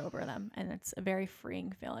to get over them, and it's a very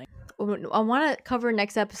freeing feeling. I want to cover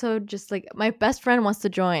next episode. Just like my best friend wants to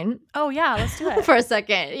join. Oh yeah, let's do it for a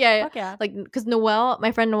second. Yeah, Fuck yeah. Like because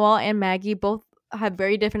my friend Noelle and Maggie both have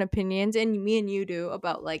very different opinions, and me and you do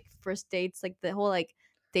about like first dates, like the whole like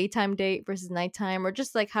daytime date versus nighttime, or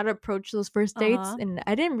just like how to approach those first dates. And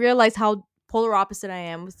I didn't realize how polar opposite I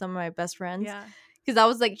am with some of my best friends. Yeah, because I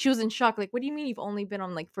was like, she was in shock. Like, what do you mean you've only been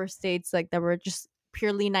on like first dates like that were just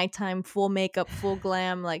purely nighttime, full makeup, full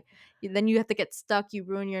glam? Like then you have to get stuck, you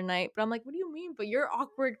ruin your night. But I'm like, what do you mean? But your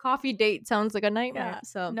awkward coffee date sounds like a nightmare.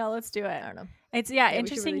 So no, let's do it. I don't know. It's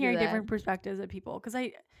interesting hearing different perspectives of people,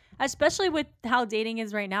 because especially with how dating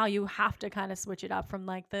is right now, you have to kind of switch it up from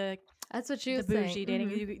like that's what you the bougie dating.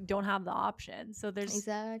 You don't have the option, so there's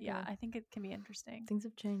I think it can be interesting. Things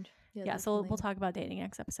have changed. Yeah, so we'll talk about dating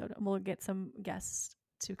next episode, and we'll get some guests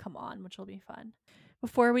to come on, which will be fun.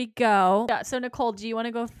 Before we go, so Nicole, do you want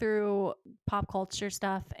to go through pop culture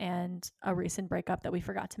stuff and a recent breakup that we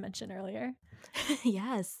forgot to mention earlier?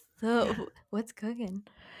 Yes. So what's cooking?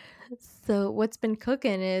 So what's been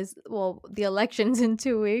cooking is, well, the election's in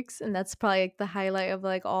 2 weeks, and that's probably like the highlight of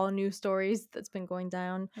like all news stories that's been going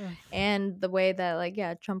down. And the way that like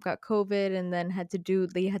Trump got COVID and then they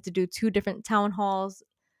had to do 2 different town halls.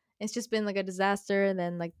 It's just been like a disaster. And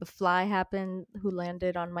then like the fly happened, who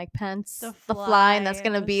landed on Mike Pence. The fly, and that's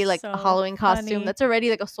gonna be like a Halloween costume. That's already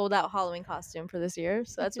like a sold out Halloween costume for this year.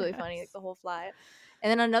 So that's really funny, like the whole fly. And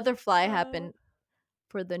then another fly happened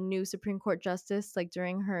for the new Supreme Court justice. Like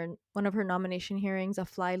during one of her nomination hearings, a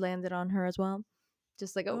fly landed on her as well.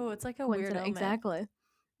 Just like it's like a weird omen. Exactly.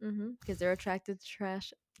 Because they're attracted to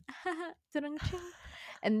trash.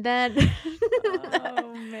 And then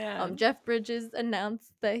oh man, Jeff Bridges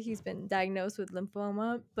announced that he's been diagnosed with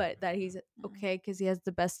lymphoma, but that he's okay because he has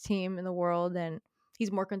the best team in the world, and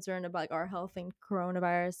he's more concerned about like our health and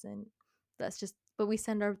coronavirus. And that's just, but we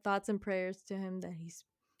send our thoughts and prayers to him that he's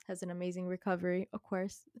has an amazing recovery, of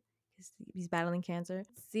course, because he's battling cancer.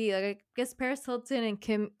 See, like I guess Paris Hilton and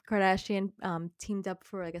Kim Kardashian teamed up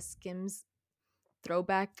for like a Skims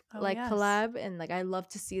throwback collab, and like I love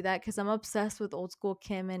to see that because I'm obsessed with old school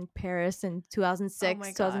Kim and Paris in 2006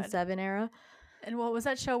 2007 era. And what was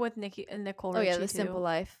that show with Nicole Richie? The Simple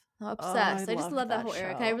Life. I'm obsessed. I just loved love that whole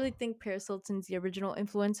era. 'Cause I show. really think Paris Hilton's the original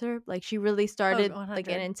influencer. Like she really started like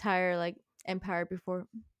an 100. entire like empire before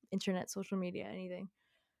internet, social media, anything.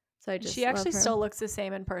 So I just She love actually her. still looks the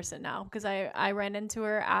same in person now because I ran into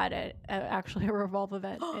her at actually a Revolve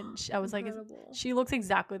event and I was like, Incredible. she looks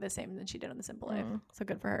exactly the same than she did on the Simple Life. So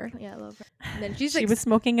good for her. Yeah, I love her. And then she's She like, was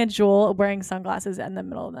smoking a jewel, wearing sunglasses in the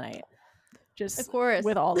middle of the night, of just course,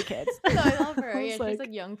 with all the kids. No, I love her. I Yeah, was she's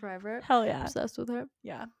like young forever. hell yeah, Obsessed with her.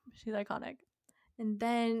 yeah, she's iconic. And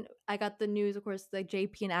then I got the news, of course, like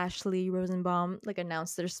JP and Ashley Rosenbaum like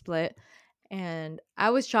announced their split. And I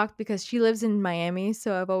was shocked because she lives in Miami,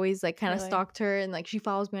 so I've always like kind of Really? stalked her and like she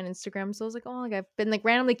follows me on Instagram. So I was like, oh, like I've been like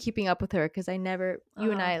randomly keeping up with her because you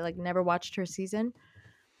and I like never watched her season.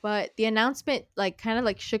 But the announcement like kind of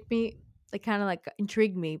like shook me, like kind of like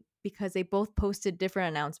intrigued me because they both posted different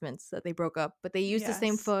announcements that they broke up, but they used the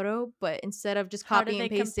same Yes. photo, but instead of just How did copying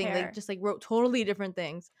and they pasting, they compare? just like wrote totally different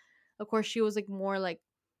things. Of course, she was like more like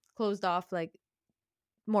closed off, like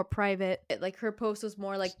more private. Like her post was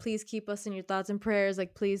more like, please keep us in your thoughts and prayers,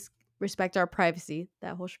 like please respect our privacy,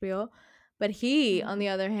 that whole spiel. But he, on the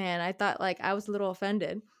other hand, I thought like I was a little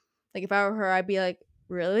offended. Like if I were her, I'd be like,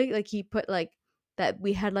 really? Like he put like that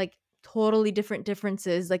we had like totally different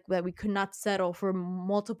differences, like that we could not settle for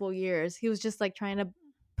multiple years. He was just like trying to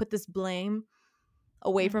put this blame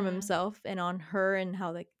away from himself and on her and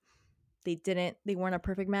how like they weren't a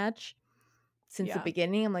perfect match since the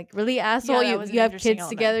beginning. I'm like, really, asshole? that was an You have interesting kids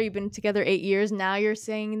element. together. You've been together 8 years. Now you're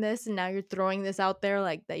saying this, and now you're throwing this out there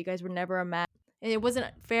like that you guys were never a match. And it wasn't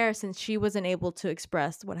fair since she wasn't able to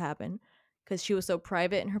express what happened because she was so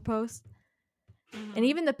private in her post. And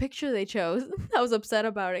even the picture they chose, I was upset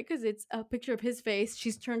about it because it's a picture of his face.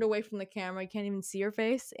 She's turned away from the camera. You can't even see her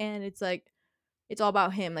face. And it's like, it's all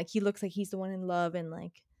about him. Like, he looks like he's the one in love. And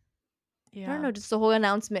like, I don't know, just the whole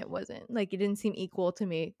announcement wasn't like, it didn't seem equal to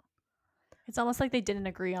me. It's almost like they didn't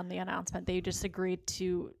agree on the announcement. They just agreed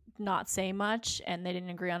to not say much, and they didn't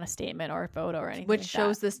agree on a statement or a photo or anything. Which like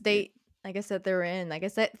shows that. the state, I guess, that they're in. Like I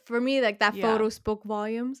said, for me, like that photo spoke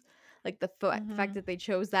volumes. Like the fact that they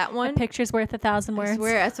chose that one. A picture's worth 1,000 words. I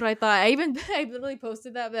swear, that's what I thought. I literally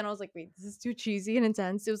posted that, but then I was like, wait, this is too cheesy and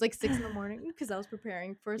intense. It was like 6 a.m. because I was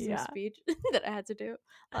preparing for some speech that I had to do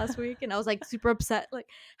last week, and I was like super upset. Like,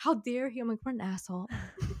 how dare he? I'm like, what an asshole.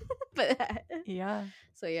 But yeah.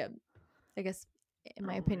 So yeah, I guess in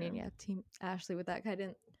my opinion, Team Ashley with that. I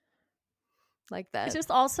didn't like that. It's just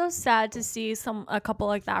also sad to see a couple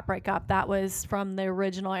like that break up. That was from the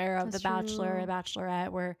original era of The Bachelor and Bachelorette,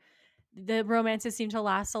 where the romances seem to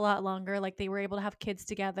last a lot longer. Like they were able to have kids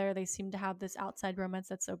together. They seem to have this outside romance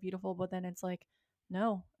that's so beautiful, but then it's like,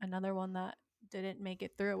 no, another one that didn't make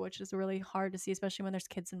it through, which is really hard to see, especially when there's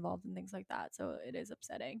kids involved and things like that. So it is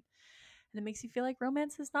upsetting. And it makes you feel like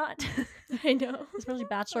romance is not. I know. Especially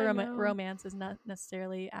Bachelor romance is not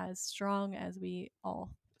necessarily as strong as we all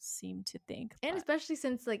seem to think. And especially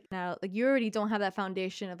since like now, like you already don't have that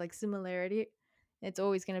foundation of like similarity. It's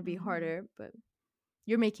always going to be harder, but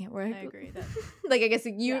you're making it work. I agree that like I guess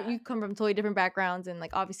like, you come from totally different backgrounds, and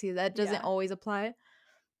like obviously that doesn't always apply.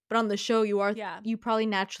 But on the show, you probably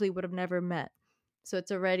naturally would have never met. So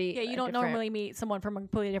it's already you don't normally meet someone from a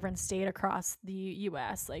completely different state across the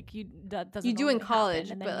U.S. Like that doesn't. You do in college,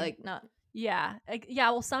 happen, but like not. Yeah,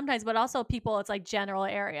 well, sometimes, but also people. It's like general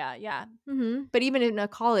area, yeah. But even in a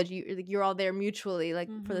college, you're all there mutually, like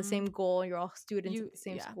for the same goal. You're all students at the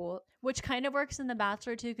same school, which kind of works in The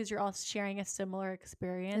Bachelor too, because you're all sharing a similar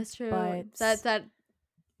experience. That's true. But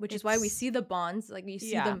which is why we see the bonds, like you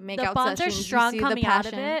see the make the out bonds sessions, are strong coming out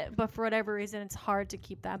of passion. it, but for whatever reason, it's hard to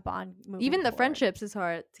keep that bond moving. Even the forward. Friendships is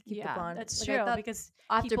hard to keep the bond. That's true, because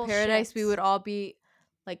after Paradise, we would all be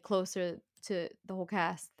like closer to the whole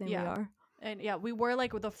cast than we are. And we were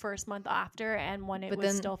like the first month after, and when it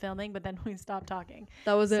was still filming, but then we stopped talking.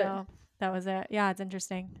 That was it. That was it. Yeah, it's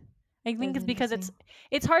interesting. I think it's because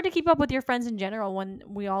it's hard to keep up with your friends in general when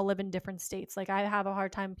we all live in different states. Like I have a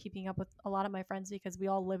hard time keeping up with a lot of my friends because we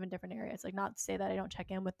all live in different areas. Like not to say that I don't check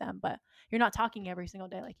in with them, but you're not talking every single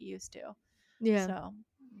day like you used to. Yeah. So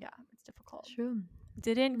yeah, it's difficult. True.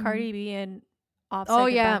 Didn't Cardi B and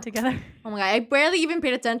Offset get back together? Oh my god, I barely even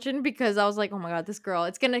paid attention because I was like, oh my god, this girl,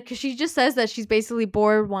 because she just says that she's basically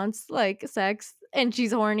bored, wants like sex, and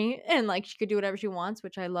she's horny, and like she could do whatever she wants,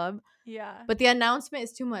 which I love. Yeah. But the announcement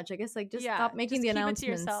is too much. I guess like just stop making the announcements. Keep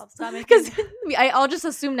it to yourself. Stop making. Because I'll just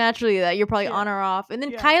assume naturally that you're probably on or off. And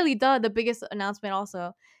then Kylie, the biggest announcement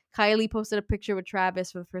also. Kylie posted a picture with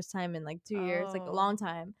Travis for the first time in like 2 years, like a long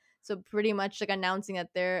time. So pretty much like announcing that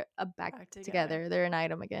they're back together. They're an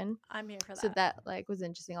item again. I'm here for that. So that like was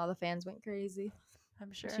interesting. All the fans went crazy.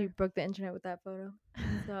 I'm sure. She broke the internet with that photo.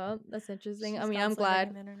 So that's interesting. I She's mean, I'm constantly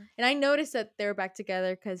breaking glad. the internet. And I noticed that they're back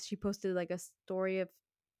together because she posted like a story of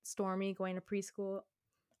Stormy going to preschool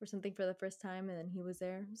or something for the first time, and then he was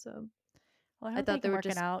there. So Well, I I hope they thought they can were work it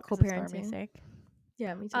just out because of Stormy's co-parenting. sake.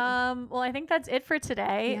 Yeah, me too. Well, I think that's it for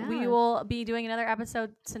today. Yeah. We will be doing another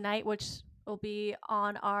episode tonight, which will be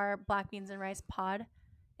on our Black Beans and Rice pod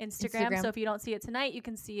Instagram. So if you don't see it tonight, you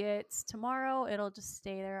can see it tomorrow. It'll just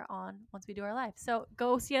stay there on once we do our live. So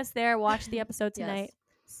go see us there. Watch the episode tonight.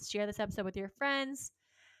 Share this episode with your friends.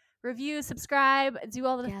 Review, subscribe, do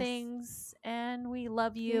all the things. And we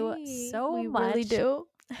love you so much. We really do.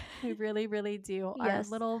 We really, really do. Our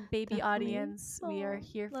little baby audience, we are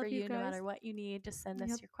here for you no matter what you need. Just send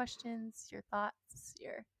us your questions, your thoughts,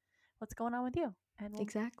 your what's going on with you. And we'll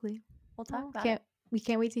talk about it. We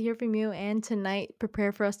can't wait to hear from you. And tonight,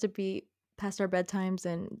 prepare for us to be past our bedtimes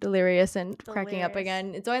and delirious and cracking up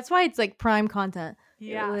again. So that's why it's like prime content.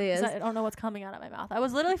 Yeah, it really is. I don't know what's coming out of my mouth. I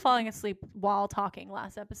was literally falling asleep while talking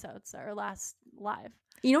last live.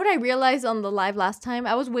 You know what I realized on the live last time?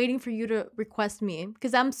 I was waiting for you to request me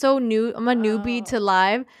because I'm so new. I'm a newbie to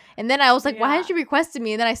live. And then I was like, why hadn't you requested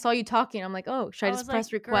me? And then I saw you talking. I'm like, oh, should I just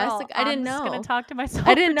press request? Girl, like, I didn't know. I'm just going to talk to myself.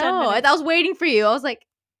 I didn't know. I was waiting for you. I was like,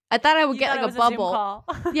 I thought I would get like a bubble. Zoom call.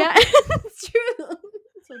 Yeah, it's true.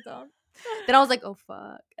 So dumb. Then I was like, oh,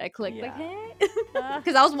 fuck. I clicked like, hey.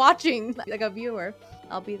 Because I was watching like a viewer.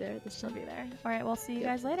 I'll be there. She'll be there. All right, we'll see you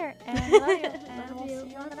guys later. And we love you. And we'll see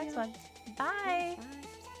you on the next one. Bye.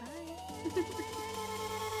 Bye.